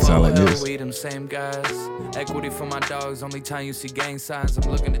 Sound like this. We them same guys. Equity for my dogs. Only time you see gang signs. I'm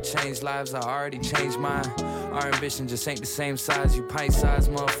looking to change lives. I already changed mine. Our ambition just ain't the same size. You pint size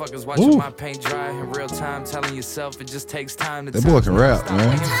motherfuckers watching my paint dry in real time. Telling yourself it just takes time to. That boy can rap,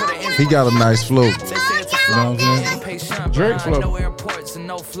 man. He got a nice flow. You know what I'm saying? Drake flow. No airports and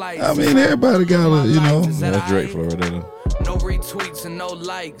no flights. I mean, everybody got a, you know. Yeah, that's Drake flow right there. No retweets and no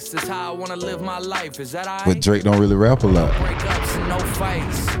likes. That's how I wanna live my life. Is that I? But Drake don't really rap a lot. Breakups and no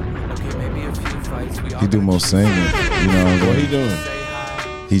fights. Okay, maybe a few fights. He do more singing. You know what I'm What he saying?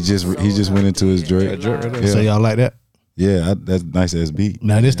 doing? He just went into his Drake. Drake right there. So Yeah, y'all like that? yeah, that's nice ass beat.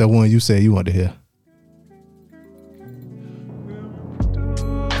 Now this the one you said you want to hear.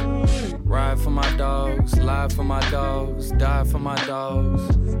 Ride for my dogs, lie for my dogs, die for my dogs.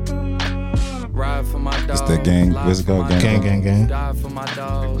 Ride for my dogs. It's that gang. lie What's it for called? my Gang. Gang, gang, gang. Die for my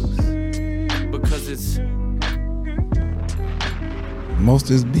dogs. Because it's Most of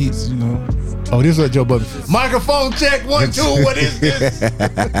his beats, you know. Oh, this is what Joe Budden. Microphone check 1 2. What is this? home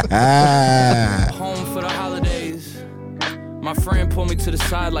for the holidays. My friend pulled me to the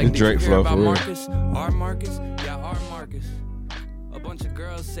side like, It's did you Drake hear flow about for real. Marcus? Our Marcus? Yeah, our Marcus. A bunch of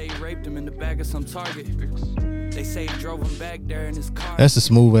girls say he raped him in the back of some Target. They say he drove him back there in his car. That's a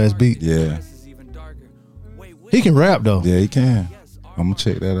smooth ass beat. Yeah. He can rap though. Yeah, he can. I'm gonna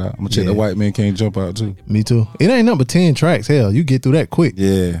check that out. I'm gonna check the White Man Can't Jump out too. Me too. It ain't number 10 tracks. Hell, you get through that quick.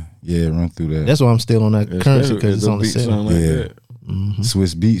 Yeah, run through that. That's why I'm still on that currency because it's on the beat set. sound like Yeah. that.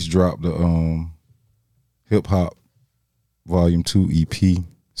 Swiss Beats dropped the hip hop volume 2 EP,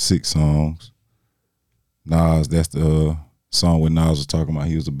 6 songs. Nas, that's the song where Nas was talking about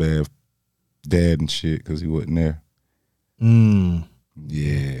he was a bad dad and shit because he wasn't there.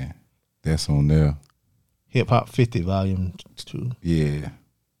 Yeah, that's on there. Hip Hop 50 Volume 2. Yeah,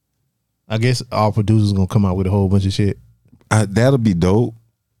 I guess all producers gonna come out with a whole bunch of shit. that'll be dope.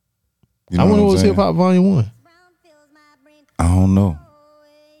 You know I wonder what what I'm was saying? Hip Hop Volume 1. I don't know.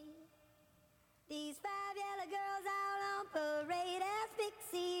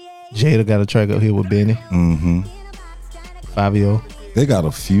 Jada got a track up here with Benny. Fabio. They got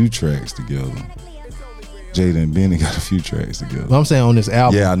a few tracks together. Jada and Benny got a few tracks together. But I'm saying on this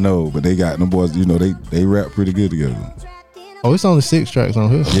album. Yeah, I know, but they got them boys. You know, they rap pretty good together. Oh, it's only 6 tracks on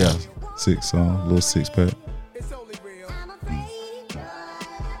here. Yeah, 6 songs, little 6-pack.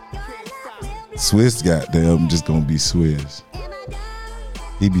 Swiss got them just gonna be Swiss.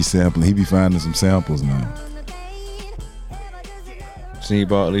 He be sampling. He be finding some samples now. See, he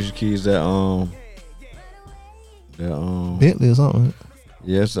bought Alicia Keys that Bentley or something.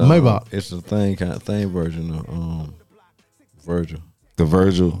 yes, Maybach. it's a kind of thing version of Virgil. The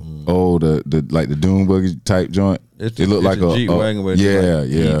Virgil, the like the Doom Buggy type joint. It looked like a Jeep wagon, but yeah,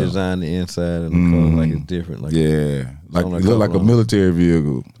 He designed the inside and the color like it's different. Like yeah, like on it the looked like a cover. military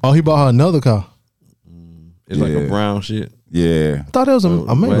vehicle. Oh, he bought her another car. it's like Yeah. a brown shit. Yeah, I thought that was a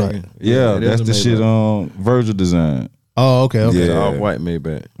Maybach. Wagon. yeah, it is that's a the shit Maybach. Virgil designed. Oh, okay. Yeah. It's all white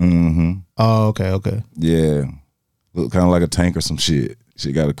Maybach. Oh, okay. Yeah, look kind of like a tank or some shit.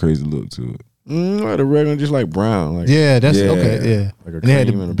 Shit got a crazy look to it. Like the regular, just like brown. Like, Yeah, that's Yeah. okay. Yeah, Like a and they had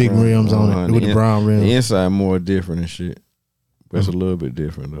cream the and a big brown. rims on it with the brown rims. The inside more different and shit. But it's a little bit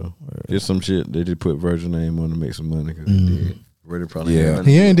different though. Just some shit they just put Virgin name on to make some money because they did. Really probably Yeah.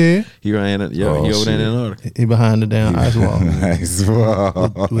 He ain't dead. He ran it. Yeah, Oh, he over there shit. in Antarctica. He behind the damn ice wall Ice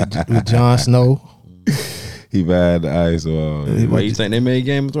wall. with Jon Snow. He behind the ice wall. Why you think they made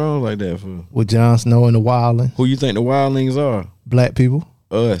Game of Thrones like that for? With Jon Snow and the wildling. Who you think the wildlings are? Black people.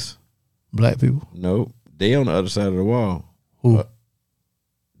 Us. Black people. Nope. They on the other side of the wall. Who?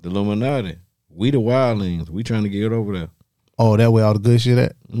 The Illuminati. We the wildlings. We trying to get over there. Oh, that way all the good shit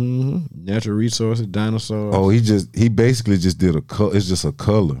at. Natural resources, dinosaurs. Oh, he basically just did a color. It's just a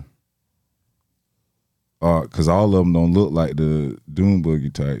color. Because all of them don't look like the Doom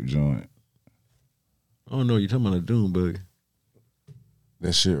Boogie type joint. Oh no, you talking about a Doom Buggy.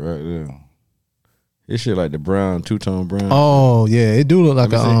 That shit right there. This shit like the brown, two-tone brown. Oh yeah, it do look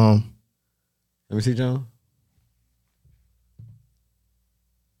like Let me a Let me see, John.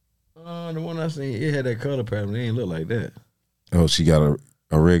 The one I seen, it had that color pattern. It ain't look like that. Oh, she got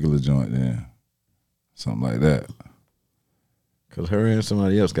a regular joint then. Something like that. Cause her and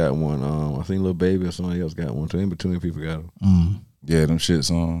somebody else got one. I think Little Baby or somebody else got one too. In between people got them. Yeah, them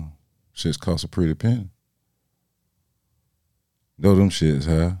shits cost a pretty penny. Know them shits,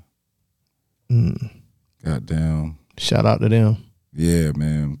 huh? Goddamn. shout out to them. Yeah,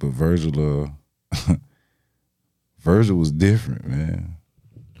 man. But Virgil was different, man.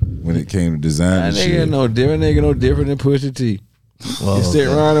 When it came to design That and shit. no different than Pusha T. Well, You sit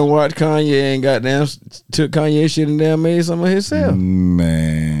around and watch Kanye and goddamn took Kanye shit and damn made some of himself.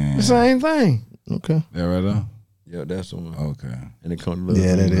 Man. The same thing. okay. That right there? Yeah, that's the one. Okay. And it comes to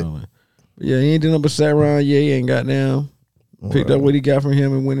Yeah, that it. But yeah, he ain't doing nothing but sat around. Yeah, he ain't goddamn picked up what he got from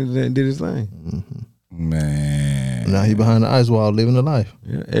him and went in there and did his thing. Man. Now he behind the ice wall living the life.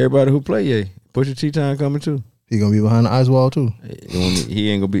 Yeah, everybody who play, yeah, Pusha T time coming too. He gonna be behind the ice wall too. He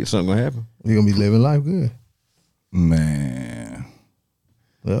ain't gonna be something gonna happen. He gonna be living life good. Man.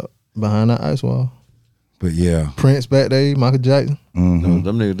 Yep. Behind that ice wall. But yeah. Prince back there, Michael Jackson. No,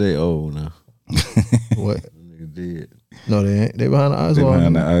 them niggas they old now. What? Them niggas dead. No, they ain't. They behind the ice They wall.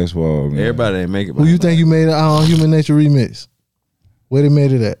 behind the ice wall, man. Everybody ain't make it. Who you think you made a Human Nature remix? Where they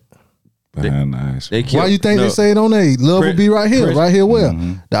made it at? Behind the ice They wall. killed, Why you think no, they say it on there? Love will Prince- be right here. Prince- Right here where?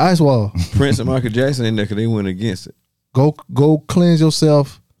 The ice wall. Prince and Michael Jackson in there because they went against it. Go cleanse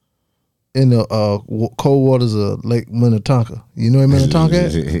yourself in the cold waters of Lake Minnetonka. You know where Minnetonka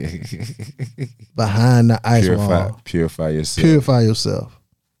at? Behind the ice wall. Purify yourself Purify yourself.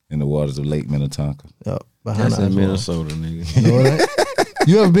 in the waters of Lake Minnetonka. Yep. Behind That's the ice in wall. Minnesota, nigga. No, it ain't.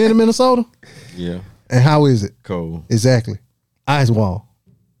 You ever been to Minnesota? Yeah, And how is it? cold. Exactly. Ice wall.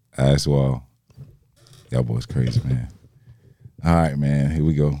 Ice wall. Y'all boys crazy, man. All right, man. Here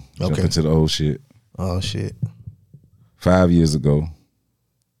we go. Jump Okay. into the old shit. Oh shit. 5 years ago,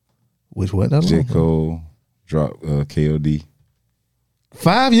 Which wasn't that J. long? Cole dropped KOD.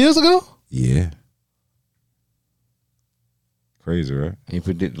 5 years ago? Yeah. Crazy, right? He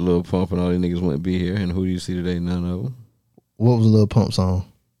predicted Lil Pump and all these niggas wouldn't be here. And who do you see today? None of them. What was the Lil Pump song?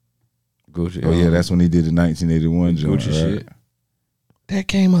 Gucci. Oh, yeah, that's when he did the 1981 joint, Gucci right? shit. That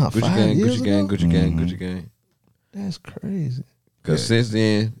came out Gucci 5 gang, years Gucci ago? gang, Gucci gang, Gucci gang. That's crazy. Because since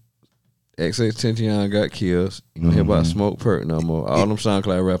then, XX Tentacion got killed. You don't hear about Smoke Perk no more. All them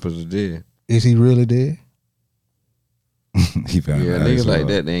SoundCloud rappers are dead. Is he really dead? He found Yeah, the niggas ice like wall.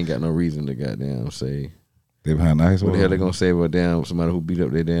 that, they ain't got no reason to goddamn say. They behind the ice What wall. the hell they gonna say about damn somebody who beat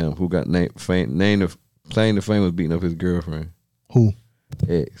up their damn, who got claim to fame was beating up his girlfriend, Who?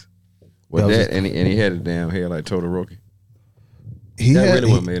 ex. Well, That was that and he had a damn hair like Total Rocky. He That had,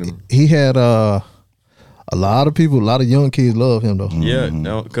 really what made him. He had a lot of people, a lot of young kids love him though. Yeah,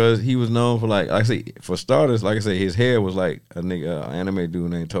 no, because he was known for like I say for starters, like I say, his hair was like a nigga anime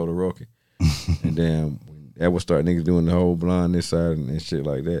dude named Total Rocky, and damn that would start niggas doing the whole blonde this side and shit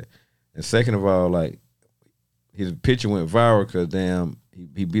like that. And second of all, like his picture went viral because damn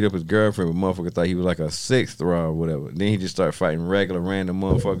he beat up his girlfriend, but motherfuckers thought he was like a sex throb or whatever. Then he just started fighting regular random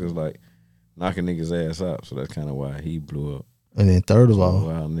motherfuckers like knocking niggas ass out. So that's kind of why he blew up. And then third of all,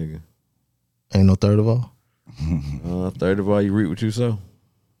 Wild nigga. ain't no third of all. Third of all, you reap what you sow.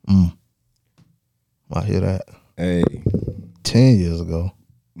 I hear that. Hey, 10 years ago.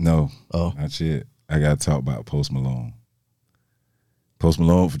 no. Oh. Not yet. I got to talk about Post Malone. Post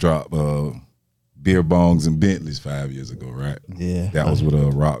Malone dropped Beer Bongs and Bentleys 5 years ago, right? Yeah. That was with a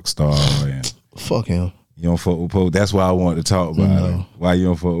rock star. And Fuck him. you don't fuck with Post. That's why I wanted to talk about it. Why you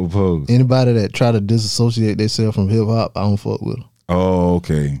don't fuck with Post? Anybody that try to disassociate themselves from hip hop, I don't fuck with him. Oh,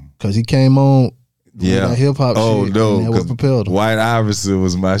 okay. Cause he came on Yeah. Hip hop Oh shit. no, And that what propelled him. White Iverson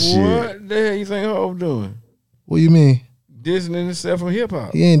was my shit. What the hell you think Hov doing? What you mean? Dissing himself from hip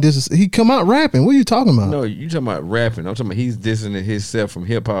hop. He ain't he come out rapping. What are you talking about? No, you talking about rapping. I'm talking about he's dissing himself from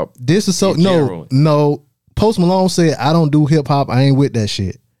hip hop. This is so in general. no. Post Malone said, I don't do hip hop. I ain't with that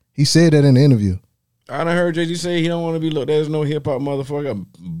shit. He said that in the interview. I done heard Jay-Z say he don't want to be looked at as no hip hop motherfucker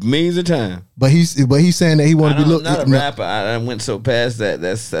millions of times. But he's saying that he want to be looked not at. a rapper. I went so past that.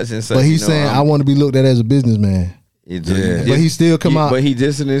 That's such and such. But he's saying I want to be looked at as a businessman. Yeah. But he still come out. But he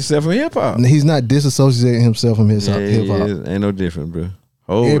dissing himself from hip hop. He's not disassociating himself from his hip hop. Ain't no different, bro.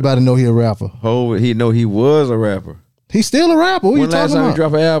 Everybody know he a rapper. He know he was a rapper. He's still a rapper. What When you last talking time about? he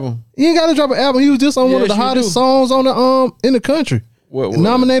dropped an album? He ain't got to drop an album. He was just on one of the Yes, you hottest do. songs on the in the country. What?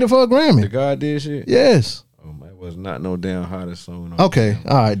 Nominated for a Grammy. The God did shit? Yes. Oh man, it was not no damn hottest song. Okay.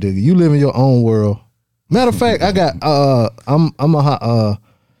 All right, dude. You live in your own world. Matter of fact, I got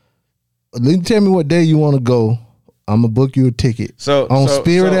tell me what day you want to go. I'm gonna book you a ticket. On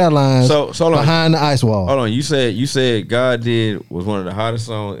Spirit Airlines. So hold on. Behind the ice wall. Hold on. You said God Did was one of the hottest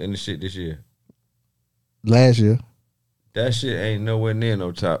songs in the shit this year. Last year. That shit ain't nowhere near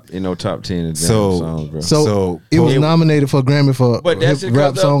no top 10 of damn So- songs, bro. So it was nominated for a Grammy for But that's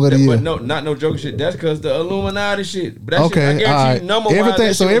rap song of the year. But no, not no joke shit. That's because the Illuminati shit. But that Okay, shit, I guarantee you, number one, everything.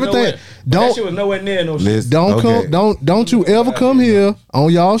 that So shit was everything. nowhere, that shit was nowhere near no shit. Listen, Don't okay. don't you ever come here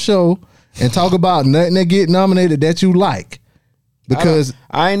on y'all show and talk about nothing that get nominated that you like. Because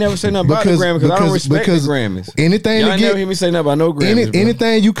I ain't never say nothing about the Grammys because I don't respect the Grammys. Anything Y'all that ain't get never hear me say nothing about no Grammys.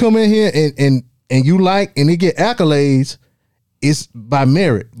 anything you come in here and you like and it get accolades, it's by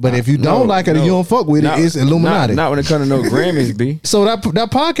merit. But if you don't like it and you don't fuck with it, it's Illuminati. Not when it comes to no Grammys, B. So that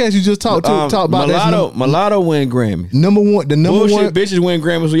podcast you just talked about Mulatto win Grammys. number one. The number Bullshit one bitches win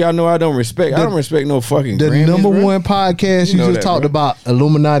Grammys. So y'all know I don't respect. I don't respect no fucking the Grammys. number bro. one podcast you know just that, talked bro. about.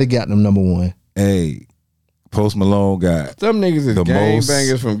 Illuminati got them number one. Hey, Post Malone got Some niggas is the most-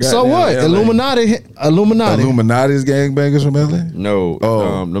 gangbangers from goddamn So what? LA. Illuminati. Illuminati's gangbangers from LA. No,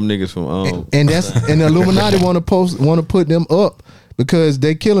 Oh. them niggas from And the Illuminati want to put them up because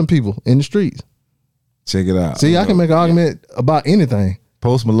they killing people in the streets. Check it out. See, I can make an argument about anything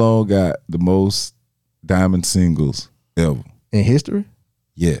Post Malone got the most diamond singles ever. in history.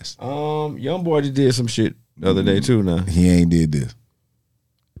 Yes, Young Boy just did some shit the other day too. Now, he ain't did this.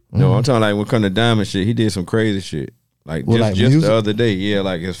 no, I'm talking like when it come to diamond shit, he did some crazy shit. Like Well, like just music? the other day, yeah.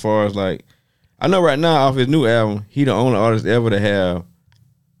 Like as far as like, I know right now off his new album, he the only artist ever to have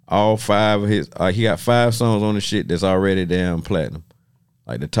all 5 of his. He got 5 songs on the shit that's already damn platinum.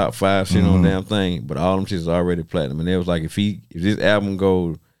 Like the top 5 shit on the damn thing, but all them shit is already platinum. And it was like if this album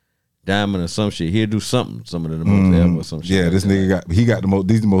goes diamond or some shit, he'll do something. Some of the most ever or some shit. Yeah, like this that. nigga got the most.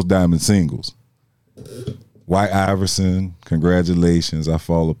 These the most diamond singles. White Iverson, Congratulations, I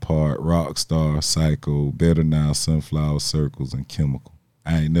Fall Apart, Rockstar, Psycho, Better Now, Sunflower Circles, and Chemical.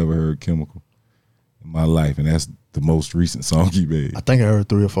 I ain't never heard Chemical in my life, and that's the most recent song he made. I think I heard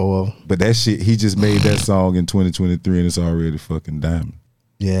 3 or 4 of them. But that shit, he just made that song in 2023, and it's already fucking diamond.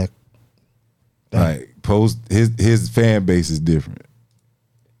 Yeah, Like Post, his fan base is different.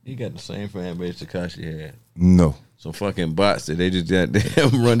 He got the same fan base Tekashi had. No, Some fucking bots that they just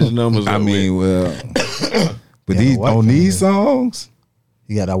goddamn run his numbers. I up mean, well, but Yeah, these the white on fan these base. songs.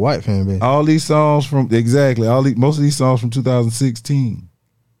 you got that white fan base. All these songs from most of these songs from 2016.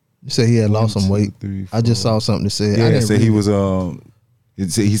 You said he had lost some weight. 3, I just saw something that said. I Yeah, didn't said read he it.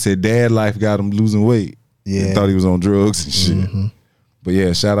 was he said dad life got him losing weight. Yeah. He thought he was on drugs and shit. But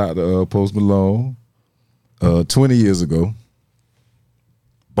yeah, shout out to Post Malone. 20 years ago,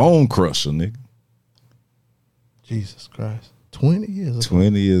 Bone Crusher, nigga. Jesus Christ. 20 years ago.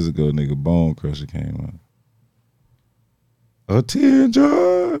 20 years ago, nigga, Bone Crusher came out. A tear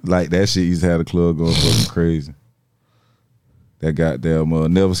jar. Like that shit used to have the club going fucking crazy. That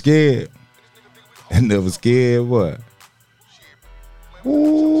goddamn Never Scared. And Never Scared what?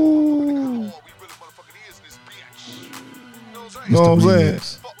 Ooh. Know what I'm saying?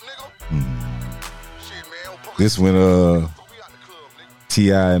 This when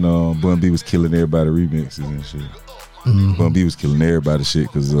T.I. and Bun B was killing everybody remixes and shit. Bun B was killing everybody shit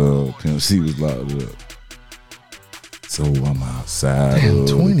because Pimp C was locked up. So I'm outside Damn, of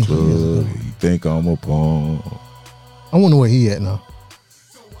 20 the years club. ago. You think I'm a pawn? I wonder where he at now.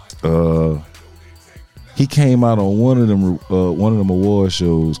 He came out on one of them award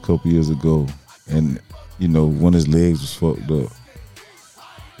shows a couple years ago, and you know one of his legs was fucked up,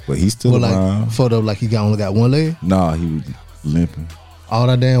 but he's still Well, around. like photo like he only got one leg. Nah, he was limping. All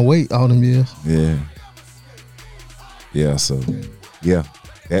that damn weight, all them years. Yeah. So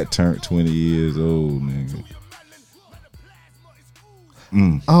that turned 20 years old, nigga.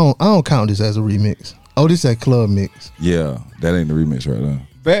 I don't count this as a remix. Oh, this is a club mix. Yeah, that ain't the remix right now.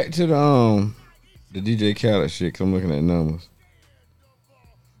 Back to the DJ Khaled shit, 'cause I'm looking at numbers.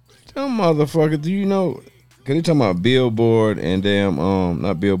 Them motherfuckers, do you know? Cause they talking about Billboard and damn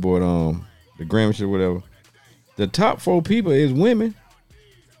not Billboard, the Grammy shit or whatever. The top 4 people is women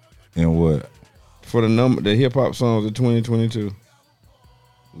And what? for the hip hop songs of 2022.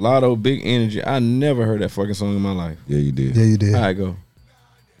 Lotto, Big Energy. I never heard that fucking song in my life. Yeah, you did. Yeah, you did. All right, go.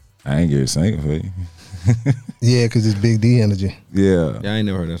 I ain't get it singing for you. Yeah, because it's Big D energy. Yeah. Yeah, I ain't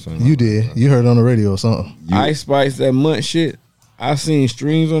never heard that song. You did. You heard it on the radio or something. Ice Spice, that Month shit. I seen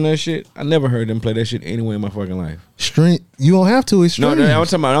streams on that shit. I never heard them play that shit anywhere in my fucking life. Stream. You don't have to. It's No, streams. I'm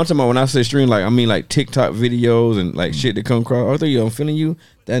talking about when I say stream, like I mean like TikTok videos and like shit that come across. I thought I'm feeling you.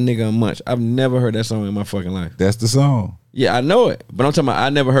 That nigga Munch. I've never heard that song in my fucking life. That's the song. Yeah, I know it, but I'm talking about I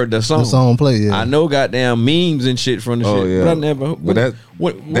never heard that song. The song play. Yeah. I know goddamn memes and shit from the Oh, shit, yeah. but I never. But that-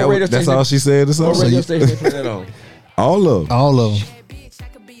 what That, radio that's station? all she said. The song. What So radio you- station they play that on? all of them. All of them.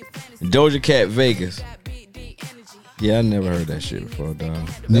 Doja Cat Vegas. Yeah, I never heard that shit before, dog. You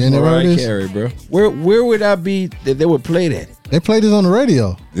That's ain't never heard Mariah this? Carey, bro. Where would I be that they would play that? They played this on the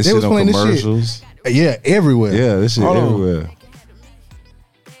radio. This They shit was on playing this commercials. shit. Yeah, everywhere. Yeah, this shit Hold on. everywhere.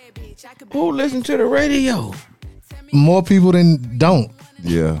 Who listen to the radio? More people than don't.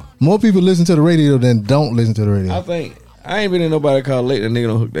 Yeah. More people listen to the radio than don't listen to the radio. I think I ain't been in nobody call late. The nigga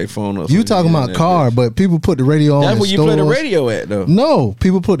don't hook their phone up. You so talking get in about that car, bitch. but people put the radio on. That's in where you stores. play the radio at, though. No,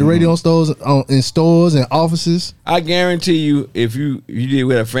 people put the radio on stores in stores and offices. I guarantee you, if you did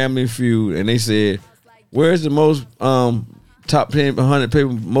with a Family Feud and they said, "Where's the most top 10, 100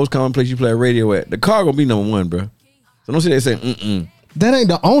 people most common place you play radio at?" The car gonna be number 1, bro. So don't say they say mm. That ain't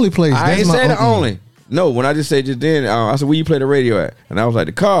the only place. I That's ain't my say the mm-mm. only. No, when I just said just then, I said where you play the radio at, and I was like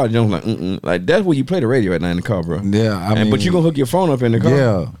the car. And Jones was like like that's where you play the radio at now in the car, bro. Yeah. I mean, But you gonna hook your phone up in the car.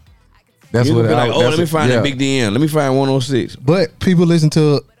 Yeah. That's You what. gonna be like, oh, that's let me find yeah. that Big DN. Let me find 106. But people listen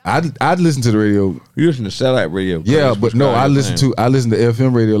to. I'd listen to the radio. You listen to satellite radio. Yeah, but no, I listen to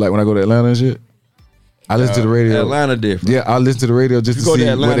FM radio like when I go to Atlanta and shit. I listen to the radio. Atlanta different. Yeah, I listen to the radio just You to go see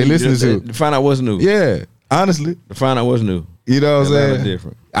to Atlanta, what they you listening just- to. find out what's new. Yeah, honestly, To find out what's new. you know what I'm Atlanta saying.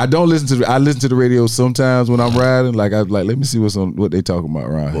 different. I don't listen to. I listen to the radio sometimes when I'm riding. Like I like, let me see what they talking about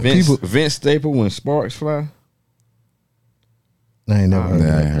around here. Vince Staple when sparks fly. I ain't never heard Nah, I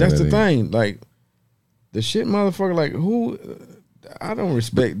that. ain't heard That's that the either. thing. Like the shit, motherfucker. Like who? I don't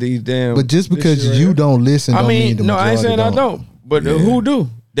respect these damn. But just this because shit right you here. don't listen, I don't mean, the no, I ain't saying majority I don't. But who do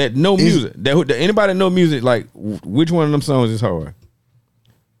that? Know music. That anybody know music? Like which one of them songs is hard?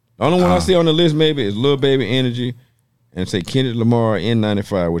 The only one I see on the list maybe is Lil Baby Energy. And say Kendrick Lamar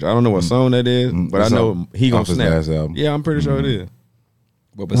N95, which I don't know what song that is, but I It's know he gonna off his snap. last album. Yeah, I'm pretty sure it is.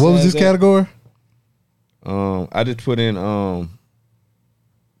 But What was besides this that, category? I just put in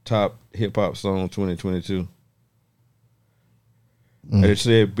top hip hop song 2022. I just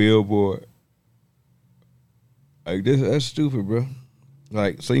said Billboard. Like that's stupid, bro.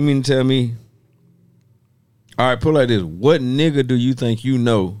 Like, so you mean to tell me? All right, put it like this: what nigga do you think you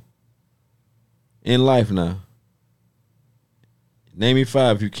know in life now? Name me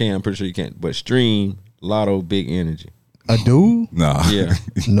 5 if you can. I'm pretty sure you can't. But stream Lotto, Big Energy. A dude? Nah, Yeah.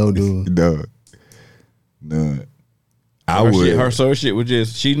 No dude. None. I Her would. shit, her shit was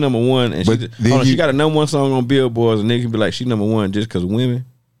just she's number 1, and But she, then she you- got a number 1 song on Billboard, and nigga can be like she number 1 just because of women,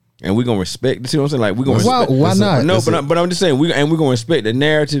 and we gonna respect. See what I'm saying? Like we gonna Why? respect. Why not? No, but I'm just saying we gonna respect the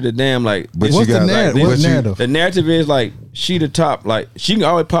narrative. The damn like. But What's you the got narrative? like, What's but you- narrative? The narrative is like she the top. Like she can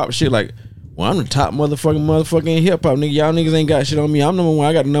always pop shit like, well, I'm the top motherfucking hip hop nigga. Y'all niggas ain't got shit on me. I'm number 1.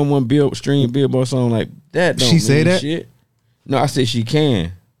 I got the number 1 Billboard song. Like that. Don't She say mean that? shit. No, I said she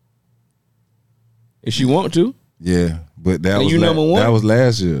can if she want to. Yeah, but that And was you number 1? that was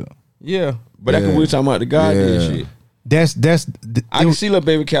last year. Yeah, but that's Yeah. what we were talking about. The God did Yeah. shit. That's I can see Lil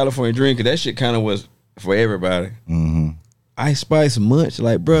Baby California Dream because that shit kind of was for everybody. Mm-hmm. Ice Spice Munch,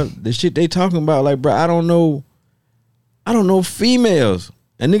 like, bro, the shit they talking about, like, bro, I don't know females,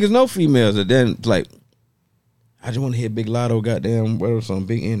 and niggas know females, and then like, I just want to hear Big Lotto, goddamn, what was some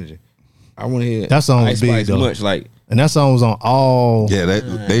Big Energy. I want to hear That song was Ice big, Spice though. Munch, like, and that song was on all. Yeah,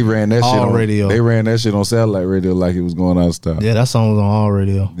 they ran that shit All on radio. They ran that shit on satellite radio like it was going out of style. Yeah, that song was on all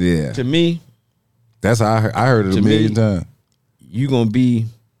radio. Yeah, to me, that's how I heard it To a million me, times. you gonna be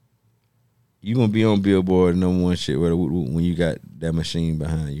on Billboard number 1 shit when you got that machine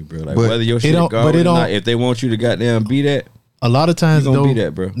behind you, bro. Like But whether your it shit don't- but garbage it or don't- not, if they want you to goddamn be that. A lot of times You gonna though, be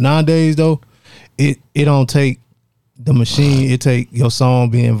that, bro. nowadays though, it don't take the machine. It take your song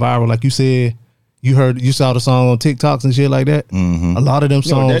being viral, like you said. You saw the song on TikToks and shit like that. Mm-hmm. A lot of them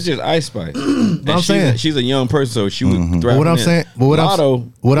songs. No, that's just Ice Spice. I'm saying she's a young person, so she would thrive. But what I'm saying, but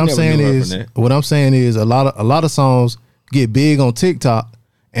what I'm saying is a lot of songs get big on TikTok,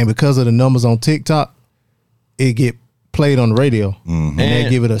 and because of the numbers on TikTok, it get played on the radio, and they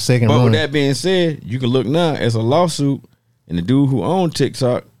give it a second run. But with that being said, you can look now as a lawsuit, and the dude who owned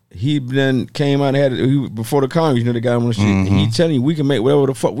TikTok, he then came out and had it before the Congress. You know, the guy on the shit. And he telling you we can make whatever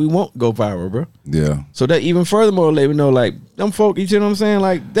the fuck we want go viral, bro. Yeah. So that even furthermore let me know, like, them folk, you know what I'm saying?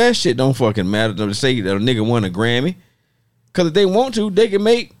 Like, that shit don't fucking matter to say that a nigga won a Grammy. Cause if they want to, they can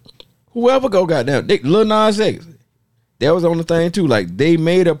make whoever go goddamn. Lil Nas X, that was on the thing too. Like, they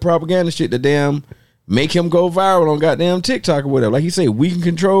made a propaganda shit to damn make him go viral on goddamn TikTok or whatever. Like he said, we can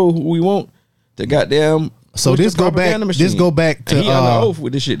control who we want to goddamn. So this go back to and he on the oath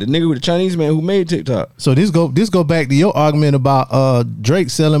with this shit. The nigga with the Chinese man who made TikTok. So this go back to your argument about Drake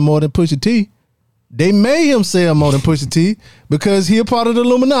selling more than Pusha T. They made him sell more than Pusha T because he a part of the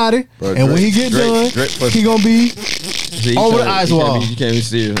Illuminati, and Drake, when he get done, he gonna be over the ice wall. You can't be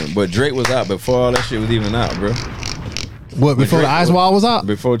serious. But Drake was out before all that shit was even out, bro. What, before Drake, the ice wall was out?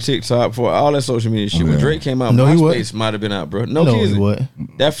 Before TikTok, before all that social media shit. When Drake came out, MySpace might have been out, bro. No, he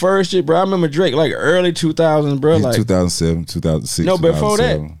wasn't. That first shit, bro. I remember Drake like early 2000s, bro. Like 2007, 2006. No, before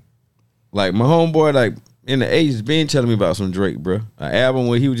that. Like my homeboy, like in the 80s, been telling me about some Drake, bro. An album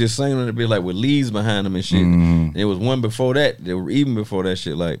where he was just singing on it, be like with leaves behind him and shit. And it was one before that. They were even before that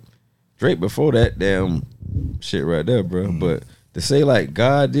shit. Like Drake before that damn shit right there, bro. But to say like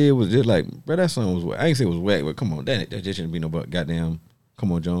God did was just like, bro, that song was whack. I ain't say it was whack, but come on, that just shouldn't be no goddamn.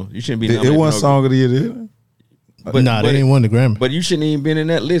 Come on, Jones, you shouldn't be. It wasn't song of the year, did it? But they didn't win the Grammy. But you shouldn't even been in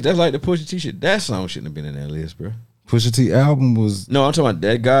that list. That's like the Pusha T shit. That song shouldn't have been in that list, bro. Pusha T album was no. I'm talking about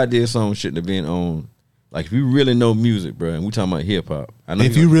that God did song shouldn't have been on. Like if you really know music, bro, and we talking about hip hop.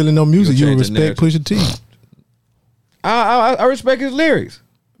 If you really know music, you respect Pusha T. I respect his lyrics,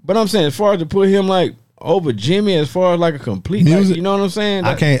 but I'm saying as far as to put him like over Jimmy, as far as like a complete music, like, you know what I'm saying?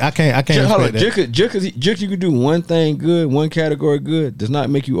 Like, I can't respect that. Just you could do one thing good, one category good, does not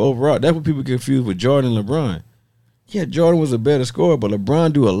make you overall. That's what people confuse with Jordan and LeBron. Yeah, Jordan was a better scorer, but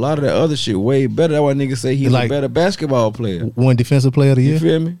LeBron do a lot of that other shit way better. That's why niggas say he's like, a better basketball player. One defensive player of the year. You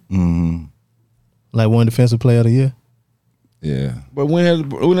feel me? Mm-hmm. Like one defensive player of the year. Yeah. But when has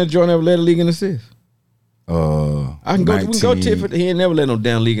Jordan ever led the league in assists? We can go tip for he ain't never led no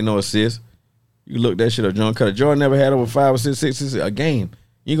damn league in no assists. You look that shit up, John Cutter. Jordan never had over 5 or 6 a game.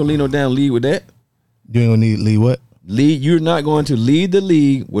 You ain't gonna lead no damn league with that. You ain't gonna lead what? You're not going to lead the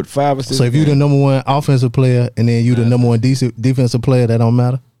league with 5 or 6. So if you the number one offensive player and then you the number one defensive player, that don't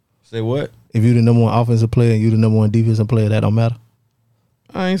matter. Say what? If you the number one offensive player and you the number one defensive player, that don't matter.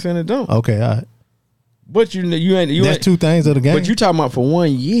 I ain't saying it don't. Okay, all right. But you ain't. That's two things of the game. But you talking about for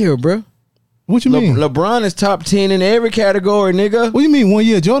 1 year, bro. What you mean? LeBron is top 10 in every category, nigga. What you mean 1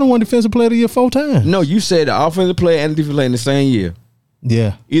 year? Jordan won defensive player of the year 4 times. No, you said the offensive player and the defensive player in the same year.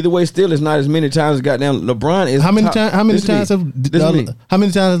 Yeah. Either way, still it's not as many times as goddamn LeBron is. How many times has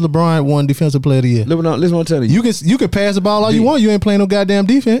LeBron won defensive player of the year? Listen what I'm telling you. You can pass the ball all you want. You ain't playing no goddamn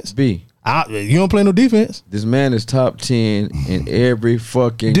defense. You don't play no defense. This man is top 10 in every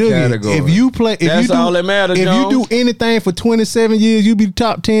fucking category. That's all that matters. If you do anything for 27 years, you be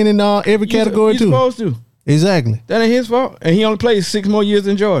top 10 in every category too. You're supposed to. Exactly. That ain't his fault. And he only played 6 more years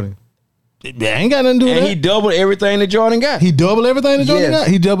than Jordan. That ain't got nothing to do with that. And he doubled everything that Jordan got. He doubled everything that Jordan got?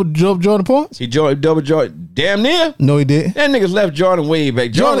 He doubled Jordan points? He doubled Jordan. Damn near. No, he didn't. That niggas left Jordan way back.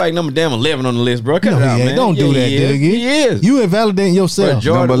 Jordan like number damn 11 on the list, bro. Cut it out, man. Don't do that, Dougie. He is. You invalidating yourself.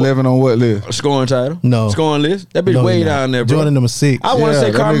 Jordan, number 11 on what list? Scoring title. No. Scoring list. That bitch way down there, bro. Jordan number 6. I want to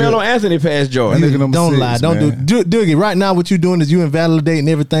say Carmelo Anthony passed Jordan. Don't lie. Don't do Dougie, right now what you doing is you invalidating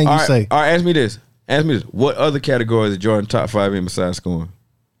everything you say. All right, ask me this. What other categories is Jordan top 5 in besides scoring?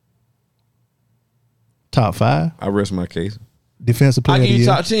 Top 5? I rest my case. Defensive player of the year. I give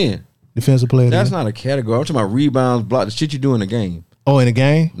you top 10. Defensive player of the year. That's not a category. I'm talking about rebounds, block, the shit you do in the game. Oh, in the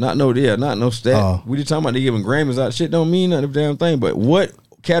game? Not no stat. Oh. We just talking about they giving Grammys out. Shit don't mean nothing, damn thing. But what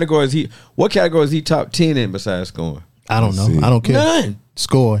category is he top 10 in besides scoring? I don't know. I don't care. None.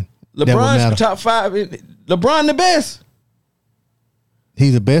 Scoring. LeBron's top 5. LeBron the best.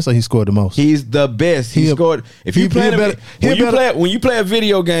 He's the best or he scored the most? He's the best. He scored. If you play when you play a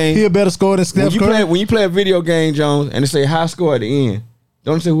video game, he a better scorer than Steph Curry. When you play a video game, Jones, and they say high score at the end,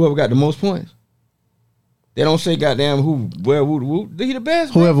 don't say whoever got the most points. They don't say goddamn who he the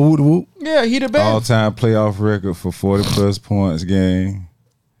best. Whoever woo the woo. Yeah, he the best. All-time playoff record for 40+ points game.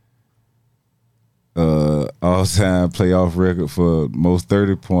 All-time playoff record for most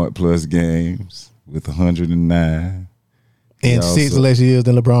 30-point+ games with 109. in 6 less years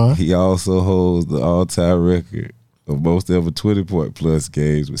than LeBron. He also holds the all-time record of most ever 20-point plus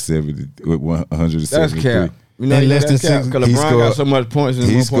games with 173. That's cap. You know, And less that's than cap, 6 because LeBron got so much points and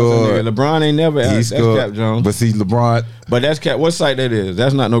more points than nigga. LeBron ain't never He that's scored, cap, Jones. but see, LeBron. But that's cap. What site that is?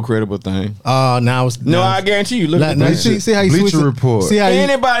 That's not no credible thing. Now I guarantee you. Look at now, that. see how he switched Bleacher it? Report. See how he,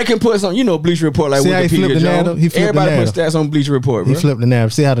 Anybody can put something. You know, Bleacher Report like See how he flipped Wikipedia, the narrative? Jones. He flipped the Everybody put narrative. stats on Bleacher Report, bro. he flipped the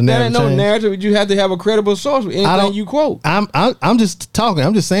narrative. See how the That narrative ain't no changed? narrative. You have to have a credible source with anything you quote. I'm just talking.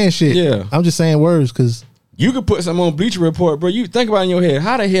 I'm just saying shit. Yeah. I'm just saying words because You could put something on Bleacher Report, bro. You think about it in your head.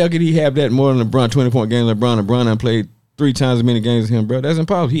 How the hell could he have that more than LeBron 20-point game? LeBron done played 3 times as many games as him, bro. That's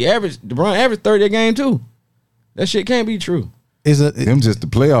impossible. LeBron averaged 30 a game too. That shit can't be true. Them just the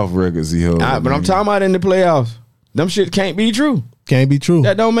playoff records he holds. But I'm talking about in the playoffs. Them shit can't be true. can't be true.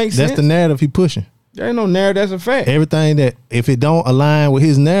 That don't make sense. That's the narrative he pushing. There ain't no narrative. That's a fact. Everything that if it don't align with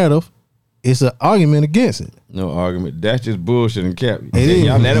his narrative, it's an argument against it. No argument. That's just bullshit and cap. It is.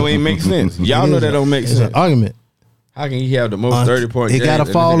 Y'all, that don't even make sense. Y'all know that don't make It's sense. an argument, How can he have the most 30-point it games? gotta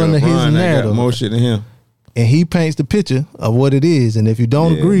and fall this nigga under his LeBron that got narrative. more shit than him. and he paints the picture of what it is. And if you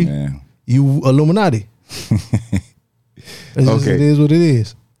don't agree, man. you Illuminati. Okay. It is what it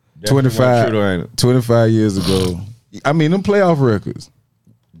is. That's what true, ain't it? 25 years ago. I mean, them playoff records.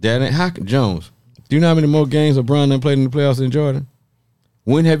 That ain't Jones. Do you know how many more games LeBron done played in the playoffs than Jordan?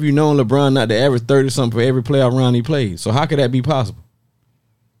 When have you known LeBron not to average 30-something for every playoff round he played? So how could that be possible?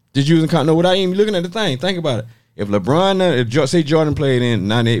 Just using no, without even looking at the thing. Think about it. If LeBron, say Jordan played in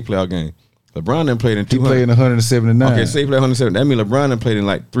 98 playoff games, LeBron done played in 200. He played in 179. Okay, say he played 170. That means LeBron done played in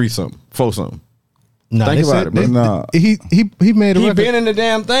like 3-something, 4-something. Nah, Think about it, bro. Nah. He made a He record. been in the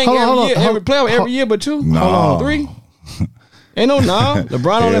damn thing every playoff, every year but 2. Nah. Hold on, 3. Ain't no nah.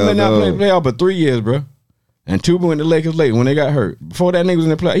 LeBron only been not playing playoff but 3 years, bro. And 2 went to Lakers late when they got hurt. Before that nigga was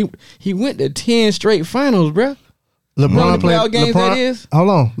in the playoff, he went to 10 straight finals, bro. LeBron played playoff games that is? Hold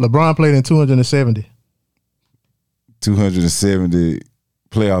on. LeBron played in 270. 270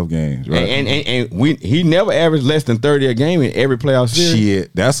 playoff games, right? And he never averaged less than 30 a game in every playoff series.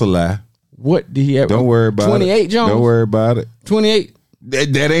 Shit, that's a lie. What did he average? Don't worry about 28, it. Jones? Don't worry about it. 28.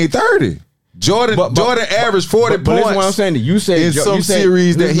 That ain't 30. Jordan averaged 40 but points. listen what I'm saying. You said in some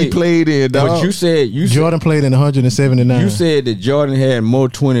series that he played in, dog. But you said Jordan played in 179. You said that Jordan had more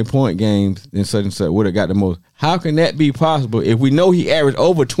 20-point games than such and such. Would have got the most. How can that be possible if we know he averaged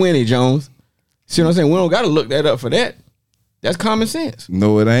over 20, Jones? See what I'm saying? We don't got to look that up for that. That's common sense.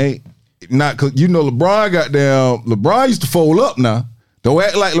 No, it ain't. Not because you know LeBron used to fold up now. Don't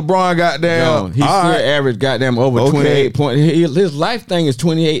act like LeBron got down. He still averaged goddamn over 28 points. His life thing is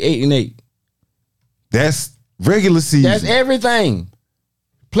 28, 8, and 8. That's regular season. That's everything.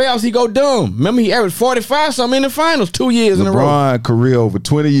 Playoffs, he go dumb. Remember, he averaged 45 something in the finals 2 years in a row. LeBron career over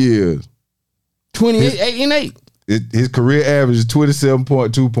 20 years. 28, 8, and 8. His career average is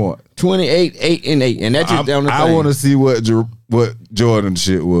 27.2 points. 28, 8, and 8. And that's just down the thing. I want to see what Jordan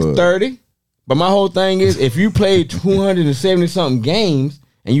shit was. 30. But my whole thing is, if you played 270 something games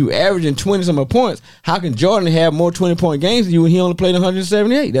and you averaging 20 something points, how can Jordan have more 20-point games than you and he only played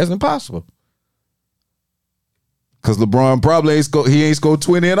 178? That's impossible. Because LeBron probably ain't scored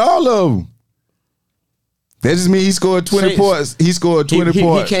 20 in all of them. That just means he scored 20 points. He scored 20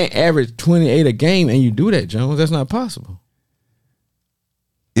 points. He can't average 28 a game and you do that, Jones. That's not possible.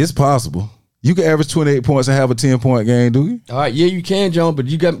 It's possible. You can average 28 points and have a 10-point game, do you? All right, yeah, you can, Jones, but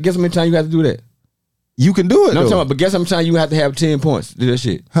guess how many times you have to do that? You can do it, No, I'm though. talking about, but guess how many times you have to have 10 points to do that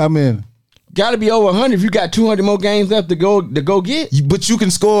shit? How many? Got to be over 100 if you got 200 more games left to go get. But you can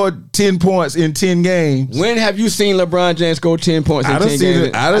score 10 points in 10 games. When have you seen LeBron James score 10 points in 10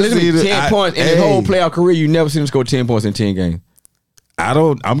 games? I done seen it. 10 points in his whole playoff career. You never seen him score 10 points in 10 games.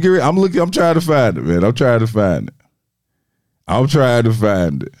 I'm trying to find it, man. I'm trying to find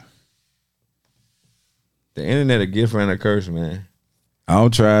it. The internet a gift and a curse, man.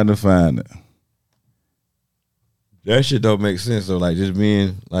 I'm trying to find it. That shit don't make sense though. Like just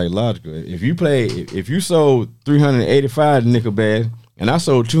being like logical. If you sold 385 nickel bags and I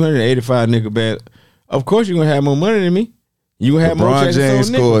sold 285 nickel bags, of course you're gonna have more money than me. You gonna have more LeBron chances James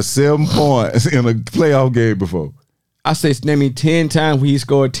to score scored 7 points in a playoff game before. I say name me 10 times he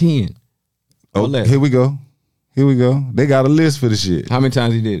scored 10. Oh, here we go. They got a list for the shit. How many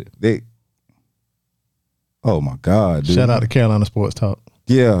times he did it? Oh my God, dude. Shout out to Carolina Sports Talk.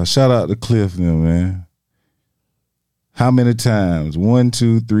 Yeah, shout out to Cliff them, man. How many times? 1,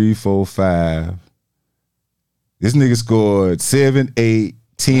 2, 3, 4, 5. This nigga scored 7, 8,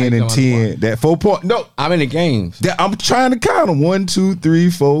 10, and 10. That 4 point. No. How many games? I'm trying to count them. 1, 2,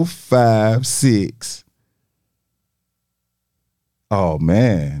 3, 4, 5, 6. Oh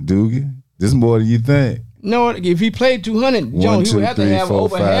man, Doogie. This is more than you think. No, if he played 200, Jones, he would have to have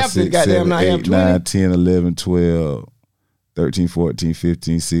over half the goddamn 7, 8, 20. 9, 10, 11, 12, 13, 14,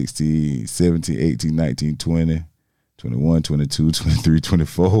 15, 16, 17, 18, 19, 20, 21, 22, 23,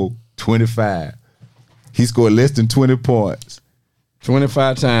 24, 25. He scored less than 20 points.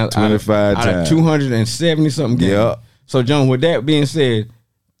 25 times. 25 out of times. 270 something games. Yep. So, John, with that being said,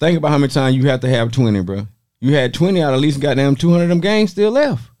 think about how many times you have to have 20, bro. You had 20 out of at least goddamn 200 of them games still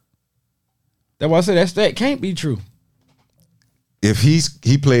left. That's why I said that stat can't be true. If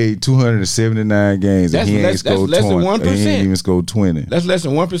he played 279 games and he ain't scored 20, less than 1%. he ain't even scored 20. That's less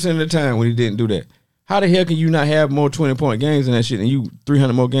than 1% of the time when he didn't do that. How the hell can you not have more 20-point games than that shit and you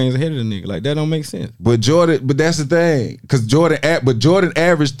 300 more games ahead of the nigga? Like, that don't make sense. But that's the thing. Because Jordan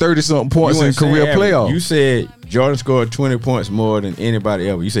averaged 30-something points in career playoffs. You said Jordan scored 20 points more than anybody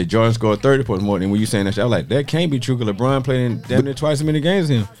ever. You said Jordan scored 30 points more than when you saying that shit. I was like, that can't be true because LeBron played in damn near twice as many games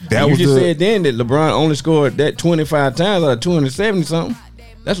as him. You just said then that LeBron only scored that 25 times out of 270 something.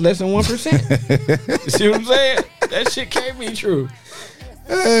 That's less than 1%. You see what I'm saying? That shit can't be true.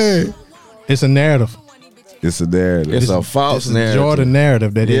 Hey. It's a narrative. It's a narrative. It's a false narrative. Jordan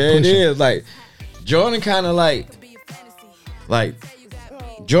narrative that it pushing. is. Like, Jordan kind of like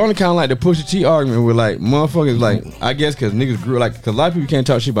Jordan kind of like the Pusha T argument with like motherfuckers like, I guess because niggas grew like, because a lot of people can't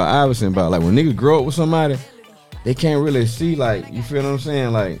talk shit about Iverson about like when niggas grow up with somebody, they can't really see like, you feel what I'm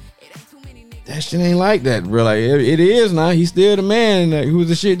saying? Like, that shit ain't like that, bro. Like, it is now. He's still the man and who was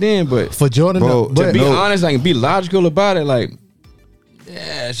the shit then, but for Jordan, to be honest, like, be logical about it, like,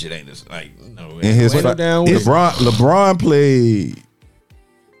 yeah, that shit ain't just like, no. In his LeBron played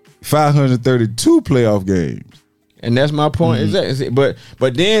 532 playoff games. And that's my point. Exactly.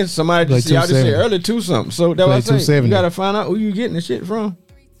 But then somebody just y'all just said earlier 2 something. So that was saying. You gotta find out who you getting the shit from.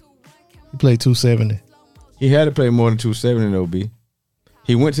 He played 270. He had to play more than 270 though, B.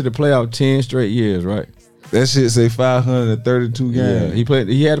 He went to the playoff 10 straight years, right? That shit say 532 games. Yeah,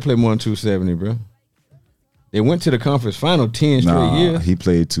 he had to play more than 270, bro. They went to the conference final 10 straight years. He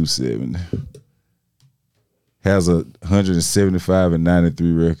played 270. Has a 175 and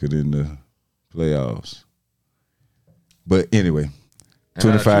 93 record in the playoffs. But anyway,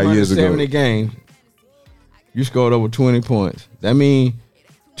 25 years ago. 70 games, you scored over 20 points. That means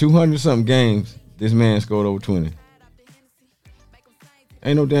 200-something games, this man scored over 20.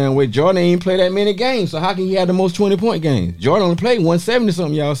 Ain't no damn way. Jordan ain't even play that many games, so how can he have the most 20-point games? Jordan only played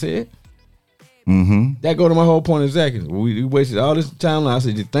 170-something, y'all said. Mm-hmm. That go to my whole point exactly. We wasted all this time. I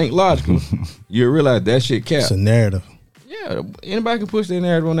said, you think logical, you realize that shit cap. It's a narrative. Yeah, anybody can push their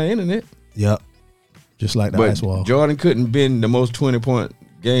narrative on the internet. Yep. Just like the ice wall. Jordan couldn't been the most 20-point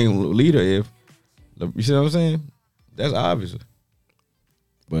game leader if, you see what I'm saying? That's obvious.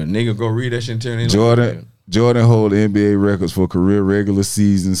 But nigga go read that shit and turn in. Jordan hold NBA records for career regular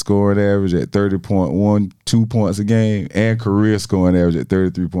season scoring average at 30.12 points a game and career scoring average at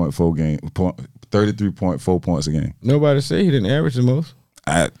 33.4 points a game. Nobody said he didn't average the most.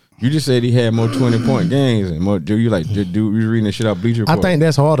 You just said he had more 20-point games and more. You reading that shit out Bleacher Report. I think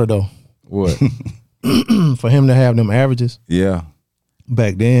that's harder though. What? For him to have them averages. Yeah.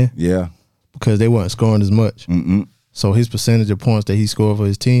 Back then. Yeah. Because they weren't scoring as much. Mm-mm. So his percentage of points that he scored for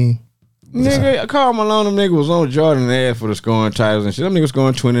his team. Nigga, Karl Malone, them niggas was on Jordan ass for the scoring titles and shit. Them niggas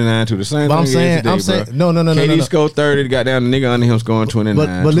scoring 29 to the same thing. I'm saying, no. KD scored 30, got down the nigga under him scoring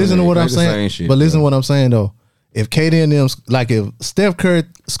 29. But listen to what I'm saying. But listen to what I'm saying though. If KD and them, like if Steph Curry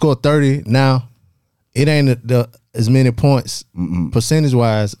scored 30 now, it ain't as many points percentage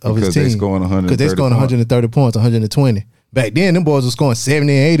wise of his team. Because they're scoring 130 points, 120. Back then, them boys were scoring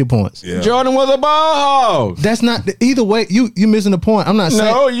 70 and 80 points. Yeah. Jordan was a ball hog. That's not either way. You missing the point. I'm not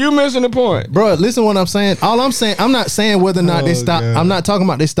saying. No, you missing the point, bro. Listen to what I'm saying. All I'm saying, I'm not saying whether or not they style. God. I'm not talking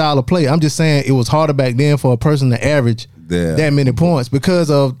about their style of play. I'm just saying it was harder back then for a person to average that many points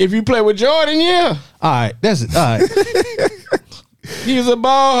because of. If you play with Jordan, yeah. All right, that's it. All right. He was a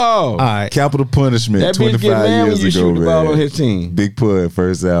ball hog. All right. Capital Punishment. That 25 bitch get mad years when you ago, shoot the ball man. on his team. Big put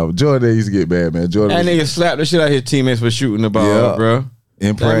first album. Jordan used to get bad, man. That nigga slapped the shit out of his teammates for shooting the ball, bro.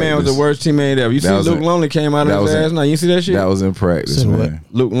 In practice. That man was the worst teammate ever. You see Luke Longley came out of his ass now. You see that shit? That was in practice, man.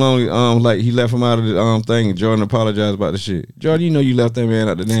 Luke Longley, like he left him out of the thing and Jordan apologized about the shit. Jordan, you know you left that man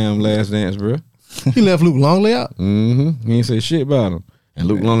out the damn Last Dance, bro. He left Luke Longley out? Mm-hmm. He ain't say shit about him. And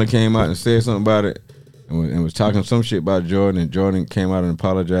Luke Longley came out and said something about it. And was talking some shit about Jordan, and Jordan came out and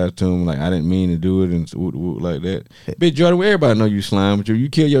apologized to him, like, I didn't mean to do it, and like that. Bitch, Jordan, everybody know you slime, but you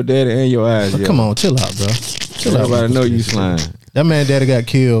killed your daddy and your eyes. Come on, chill out, bro. Chill out. Everybody know you slime. That man daddy got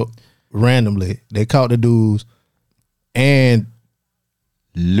killed randomly. They caught the dudes, and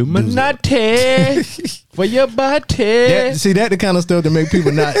Illuminati for your body. That the kind of stuff that make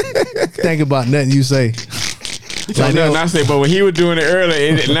people not think about nothing you say. Like I say, but when he was doing it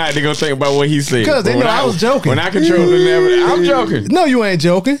earlier, now they're gonna think about what he said. Because they know I was joking. When I control the narrative, I'm joking. No, you ain't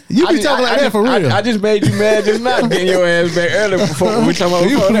joking. You be talking like that for real. I just made you mad just not getting your ass back earlier before we talking about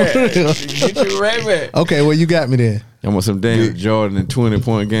before that. Get you right back. Okay, well you got me there. I want some damn Jordan and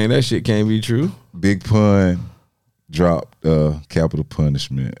 20-point game. That shit can't be true. Big Pun dropped capital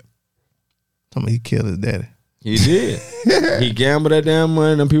punishment. Tell me he killed his daddy. He did. He gambled that damn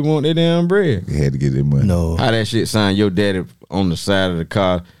money. Them people want their damn bread. They had to get their money. No. How that shit signed your daddy on the side of the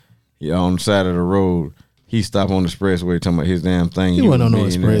car, on the side of the road. He stopped on the expressway talking about his damn thing. He wasn't on no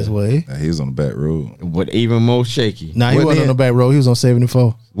expressway. He was on the back road. But even more shaky. Nah, he wasn't on the back road. He was on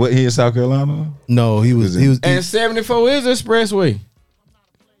 74. What, he in South Carolina? No, he was. And 74 is expressway.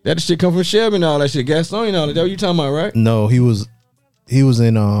 That shit come from Shelby and all that shit. Gasoline and all that. That what you talking about, right? No, he was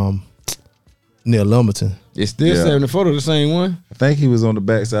in near Lumberton. It's still 74 to the same one. I think he was on the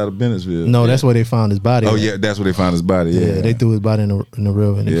backside of Bennettsville. No, that's where they found his body. Oh yeah, that's where they found his body. Yeah, they threw his body in the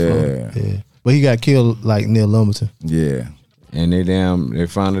river. And yeah. But he got killed like near Lumberton. Yeah. And they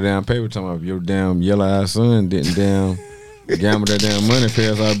found the damn paper talking about if your damn yellow eyed son didn't damn gamble that damn money, pay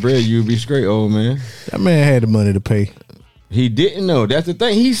us our bread, you'd be straight, old man. That man had the money to pay. He didn't know. That's the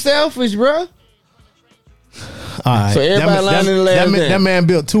thing. He's selfish, bro. All right. So everybody lying in the last that man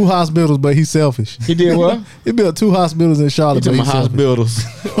built 2 hospitals, but he's selfish. He did what? He built 2 hospitals in Charlotte. He hospitals.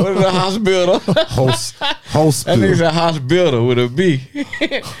 What is a hospital? Hospital. That nigga's a hospital with a B.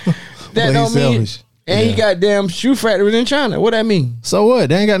 That don't mean. Selfish. And he got damn shoe factories in China. What that mean? So what?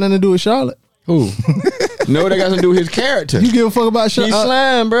 They ain't got nothing to do with Charlotte. Who? No, that got something to do with his character. You give a fuck about Charlotte? He's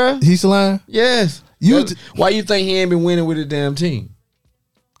slime, bro. He's slime? Yes. Why you think he ain't been winning with his damn team?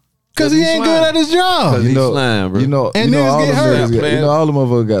 Because he ain't good at his job. Because he's slime, bro. And niggas get hurt. All the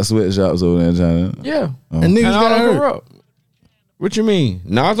motherfuckers got sweatshops over there in China. Yeah. And niggas got hurt. What you mean?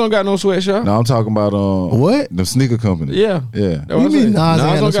 Nas don't got no sweatshop. No, I'm talking about what? The sneaker company. Yeah. Yeah. What you mean Nas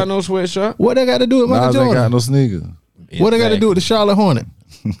don't got no sweatshop? What they got to do with Michael Jordan? Nas ain't got no sneakers. What they got to do with the Charlotte Hornet?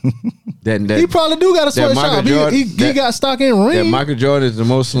 He probably do got a sweatshop. He got stock in ring. That Michael Jordan is the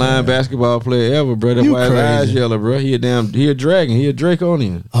most slime basketball player ever, bro. That's why his eyes yellow, bro. He a dragon. He a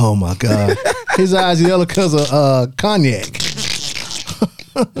Draconian. Oh my God. His eyes yellow because of cognac.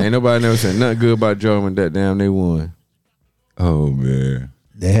 Ain't nobody never said nothing good about Jordan when that damn they won. Oh man.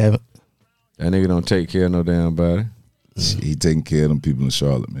 They haven't. That nigga don't take care of no damn body. He taking care of them people in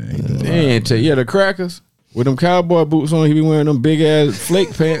Charlotte, man. He ain't take the crackers. With them cowboy boots on, he be wearing them big ass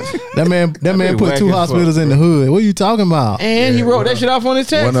flake pants. That man put 2 hospitals in the hood. What are you talking about? And he wrote that shit off on his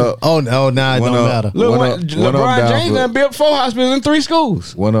text. Oh no, it don't matter. Look, LeBron James done built 4 hospitals in 3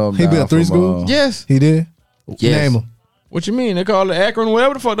 schools. One of them he built 3 schools. Yes, he did. Yes. Name them. What you mean? They call it Akron,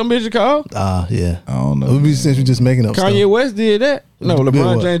 whatever the fuck them bitches called. Yeah. I don't know. It would be since you just making up Kanye stuff. West did that. No,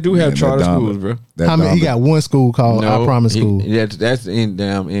 LeBron James do have charter schools, bro. How many? He got one school called I Promise School. That's in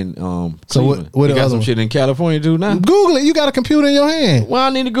So what he got some shit in California too now. Google it. You got a computer in your hand. Well, I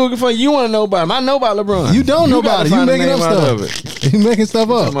need to Google for you. You want to know about him? I know about LeBron. You don't know about it. You making up stuff. You making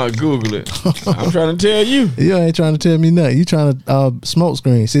stuff up. I'm about to Google it. I'm trying to tell you. You ain't trying to tell me nothing. You trying to smoke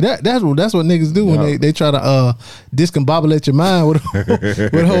screen. See that's what niggas do when they try to discombobulate your mind with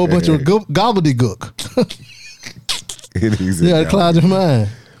a whole bunch of gobbledygook. Yeah, cloud your mind.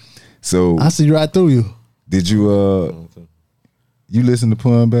 So I see right through you. Did you you listen to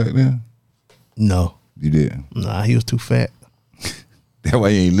Pun back then? No. You didn't? Nah, he was too fat. That why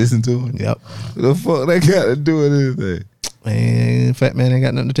you ain't listen to him? Yep. What the fuck that got to do with anything? Man, fat man ain't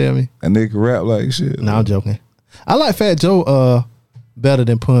got nothing to tell me. That nigga rap like shit. Nah, I'm joking. I like Fat Joe better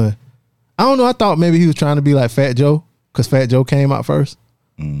than Pun. I don't know. I thought maybe he was trying to be like Fat Joe because Fat Joe came out first.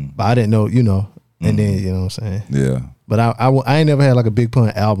 But I didn't know, and then, you know what I'm saying? Yeah. But I ain't never had like a Big Pun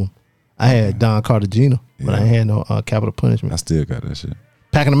album. I had Don Cartagena, but I ain't had no Capital Punishment. I still got that shit.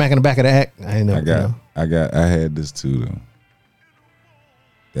 Packing the Mac in the back of the act. I ain't never. I had this too though.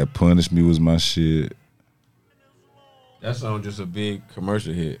 That Punish Me was my shit. That song just a big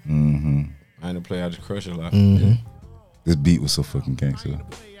commercial hit. Mm-hmm. I ain't to play. I just crush it a lot. Mm-hmm. Yeah. This beat was so fucking gangster.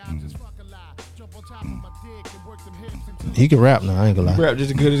 He can rap now. I ain't gonna lie. He rap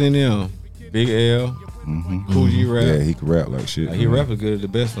just as good as any of them. Big L, Cool G rap. Yeah, he can rap like shit. Like, he rap as good as the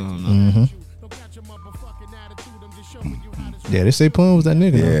best song. Mm-hmm. Yeah, they say Pun was that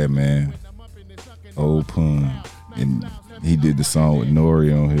nigga. Yeah, man. Old Pun. And he did the song with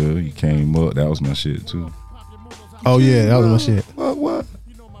Nori on here. He came up. That was my shit too. Oh yeah, that was my shit. What?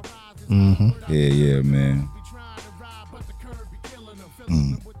 Mm-hmm. Yeah, man.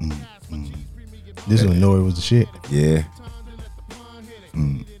 This one Nori was the shit. Yeah.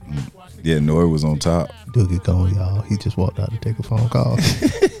 Yeah, Nori was on top. Doogie gone, y'all. He just walked out to take a phone call.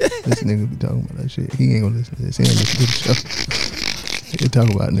 This nigga be talking about that shit. He ain't gonna listen to this. He ain't listen to the show. He'll talk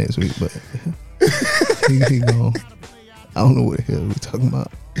about it next week, but he gone. I don't know what the hell we talking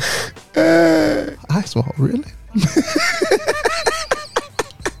about. Ice wall, really?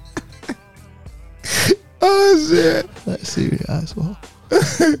 Oh shit! That's serious, ice wall.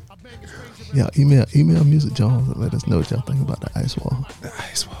 Yeah, email Music Jones and let us know what y'all think about the ice wall. The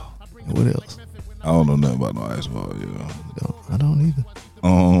ice wall. And what else? I don't know nothing about no ice wall. I don't either.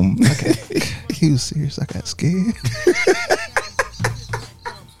 He was serious. I got scared.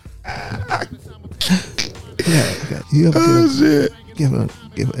 You ever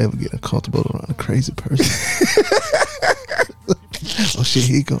ever get uncomfortable around a crazy person? Oh shit,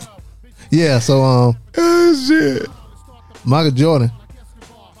 he go. Yeah, so Oh shit! Michael Jordan,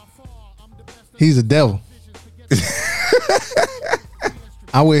 he's a devil.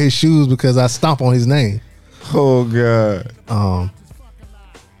 I wear his shoes because I stomp on his name. Oh god!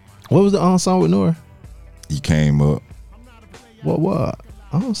 What was the song with Nora? He came up. What?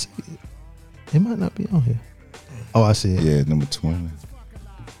 I don't see it. It might not be on here. Oh, I see it. Yeah, number 20.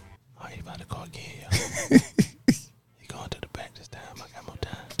 Oh, he about to go again, yo. He going to the back this time. I got more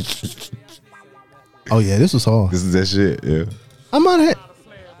time. Oh yeah, this was hard. This is that shit. Yeah. I might have.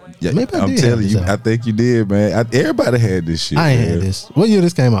 Yeah, Maybe I I'm did telling have you, this I out. think you did, man. Everybody had this shit. I ain't man. had this. What year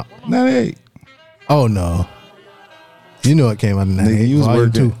this came out? 98. Oh no. You know it came out in Nigga, 98. you was Volume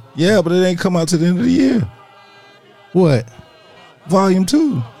working. 2. Yeah, but it ain't come out to the end of the year. What? Volume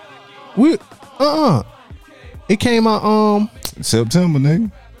 2. It came out September,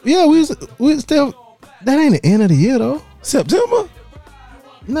 nigga. yeah, we still, that ain't the end of the year though. September?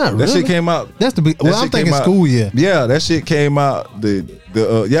 Not That really. shit came out. That's the that I'm shit thinking came out- school year. Yeah, that shit came out it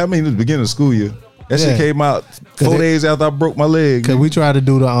was the beginning of school year. That Yeah. shit came out 4 days after I broke my leg. Cause we tried to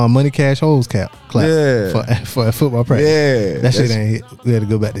do the money cash hose clap Yeah. for a football practice. Yeah. That shit ain't hit. We had to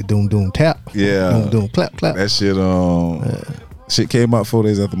go back to doom tap. Yeah. Doom clap. That shit shit came out 4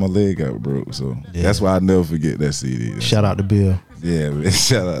 days after my leg got broke. So Yeah. that's why I never forget that CD. Shout out to Bill. Yeah, man.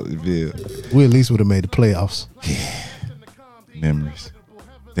 Shout out to Bill. We at least would have made the playoffs. Memories.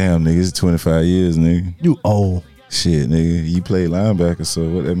 Damn, nigga, it's 25 years, nigga. You old. Shit, nigga. You played linebacker, so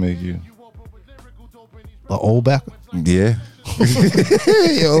what that make you? An old backer. Yeah.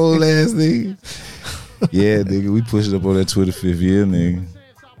 You old ass nigga. Yeah, nigga, we pushed up on that 25th year, nigga.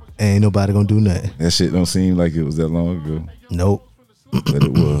 Ain't nobody gonna do nothing. That shit don't seem like it was that long ago, Nope. but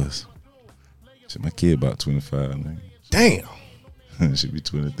it was. Shit, my kid about 25, nigga. Damn. Should be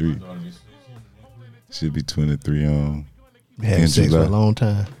 23. Should be 23 on. Had In sex for July. a long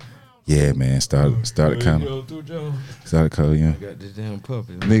time. Yeah, man. Started kind of young. Got this damn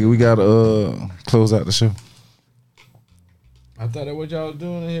puppy. Nigga, we gotta close out the show. I thought that what y'all was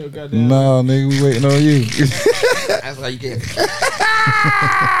doing in here. Goddamn. Nah, nigga, we waiting on you. That's why you can't.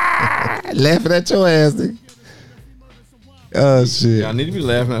 Laughing at your ass, nigga. Oh shit. Y'all need to be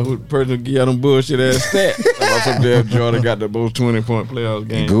laughing at who the person who give y'all them bullshit ass stats. About some damn Jordan got the most 20-point playoffs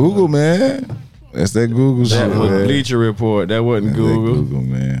game. Google, man. That's that Google That shit. was man. Bleacher Report. That wasn't That's that Google. Google,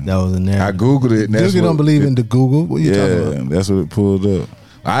 man. That was a I narrative. Googled it. And that's Doogie what don't believe it- in the Google. What you talking Yeah, about? that's what it pulled up.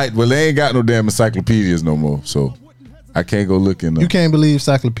 All right, well, they ain't got no damn encyclopedias no more, so I can't go looking You can't believe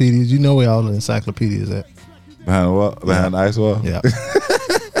encyclopedias. You know where all the encyclopedias at. behind the wall, behind the ice wall. Yeah.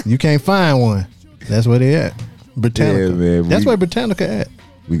 You can't find one. That's where they at. Britannica. Yeah, man, That's where Britannica at.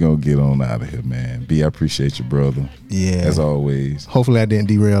 We gonna get on out of here, man. B, I appreciate you, brother. Yeah. As always. Hopefully I didn't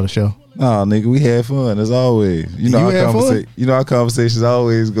derail the show. Nah, nigga, we had fun as always. You know You had fun? our conversations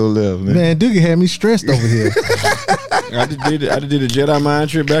always go left, nigga. Man, Doogie had me stressed over here. I just did a Jedi mind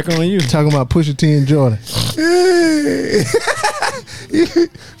trip back on you. Talking about Pusha T and Jordan.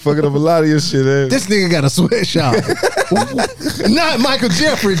 Fucking up a lot of your shit, eh? This nigga got a sweatshop. Not Michael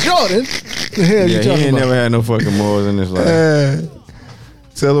Jeffrey Jordan. The hell Yeah, you he talking ain't about? never had no fucking morals in his life.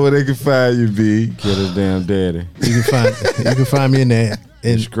 Tell her where they can find you, B. Kill his damn daddy. You can find me in there.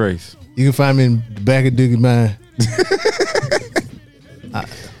 And Disgrace. you can find me in the back of Doogie's mind.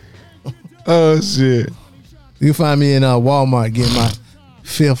 Oh shit. You can find me in Walmart getting my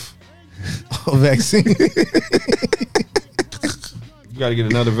 5th vaccine. You gotta get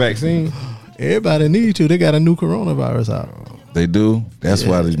another vaccine. Everybody need to. They got a new coronavirus out. They do? That's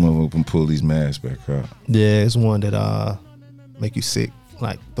why Yeah. these motherfuckers can pull these masks back out. Yeah, it's one that make you sick,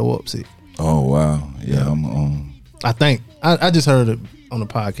 like throw up sick. Oh wow. Yeah, I'm on. I think I just heard it on the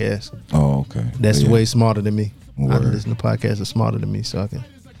podcast. Oh, okay. That's Yeah. way smarter than me. I Word. listen to podcasts that's smarter than me, so I can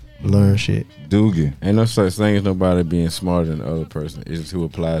learn shit. Doogie. Ain't no such thing as nobody being smarter than the other person. It's just who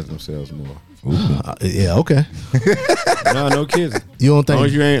applies themselves more. Yeah, okay. No kidding. You don't think? Long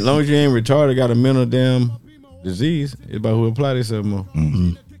as you ain't retarded, got a mental damn disease. It's about who apply themselves more.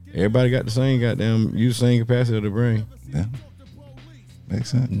 Mm-hmm. Everybody got the same goddamn use same capacity of the brain. Yeah, makes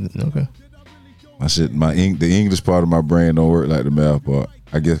sense. Okay. My shit, the English part of my brain don't work like the math part.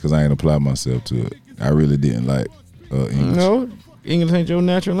 I guess because I ain't applied myself to it. I really didn't like English. No, English ain't your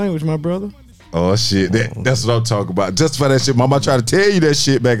natural language, my brother. Oh shit, that's what I'm talking about. Justify that shit, Mama. I tried to tell you that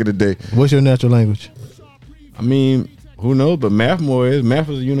shit back in the day. What's your natural language? I mean, who knows? But math is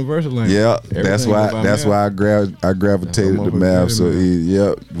a universal language. Yeah, Everything that's why I gravitated to math. So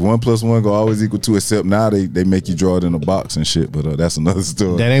 1 + 1 go always equal 2. Except now they make you draw it in a box and shit. But that's another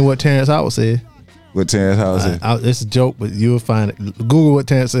story. That ain't what Terrence Howard said. What Terrence Howard said? It's a joke, but you'll find it. Google what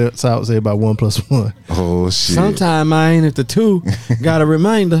Terrence Howard said about 1 + 1. Oh shit! Sometime, man, if the two got a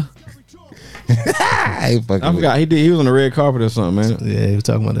reminder. I forgot he was on the red carpet or something, man. Yeah, he was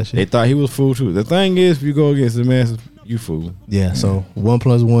talking about that shit. They thought he was fool too. The thing is, if you go against the masses, you fool. Yeah, so 1 +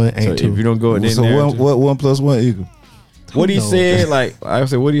 1 ain't so 2. If you don't go against so what 1 + 1 equal? What he said, like I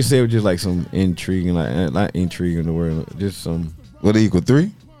said, what he said was just like some intriguing, like not intriguing the word, just some. What equal 3?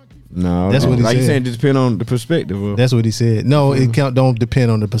 No, that's what he like said. you saying, just depend on the perspective. That's what he said. No, it don't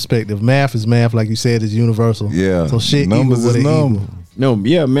depend on the perspective. Math is math, like you said, is universal. Yeah. So shit, numbers is numbers. No,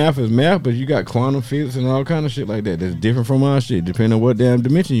 yeah, math is math, but you got quantum physics and all kind of shit like that. That's different from our shit, depending on what damn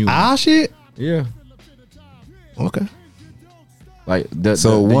dimension you. Our shit. Yeah. Okay. Like the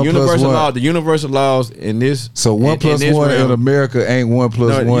 1 + universal 1. law, the universal laws in this. So 1 + 1 in America ain't 1 +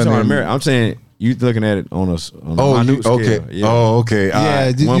 1 in in America. I'm saying you looking at it on a minute okay. scale. Yeah. Oh, okay. Yeah,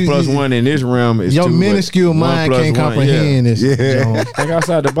 Right. 1 + 1 in this realm is your 2, minuscule mind can't comprehend this. Yeah. Jones. Think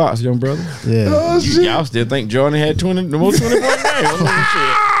outside the box, young brother. Yeah. Oh, shit. Y'all still think Jordan had the most 20-point game?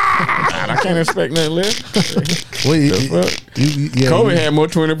 I can't expect nothing less. Well, Kobe had more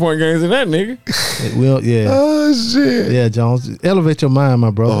 20-point games than that nigga. Well, yeah. Oh shit. Yeah, Jones. Elevate your mind,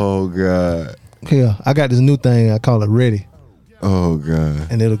 my brother. Oh god. Yeah, I got this new thing. I call it Ready. Oh god.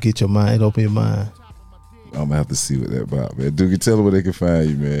 And it'll get your mind. It'll open your mind. I'm gonna have to see what that about, man. Duke, tell them where they can find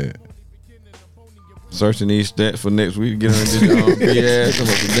you, man. Searching these stats for next week. Get on this big ass. I'm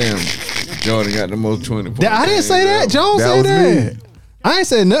like, damn, Jordan got the most 20 points. I didn't say that. Jones That said was that. I ain't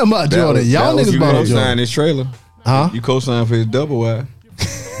said nothing about Jordan. Y'all that was niggas You about co-signed Jordan. his trailer. Huh? You co-signed for his double wide.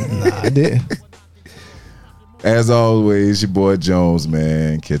 Nah, I didn't. As always, your boy Jones,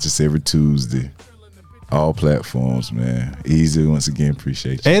 man. Catch us every Tuesday. All platforms, man. Easy. Once again,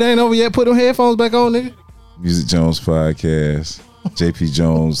 appreciate you. It ain't over yet. Put them headphones back on, nigga. Music Jones Podcast. JP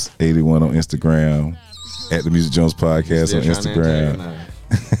Jones 81 on Instagram. At the Music Jones Podcast on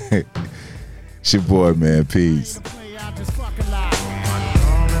Instagram. It's your boy, man. Peace. I just fucking lie.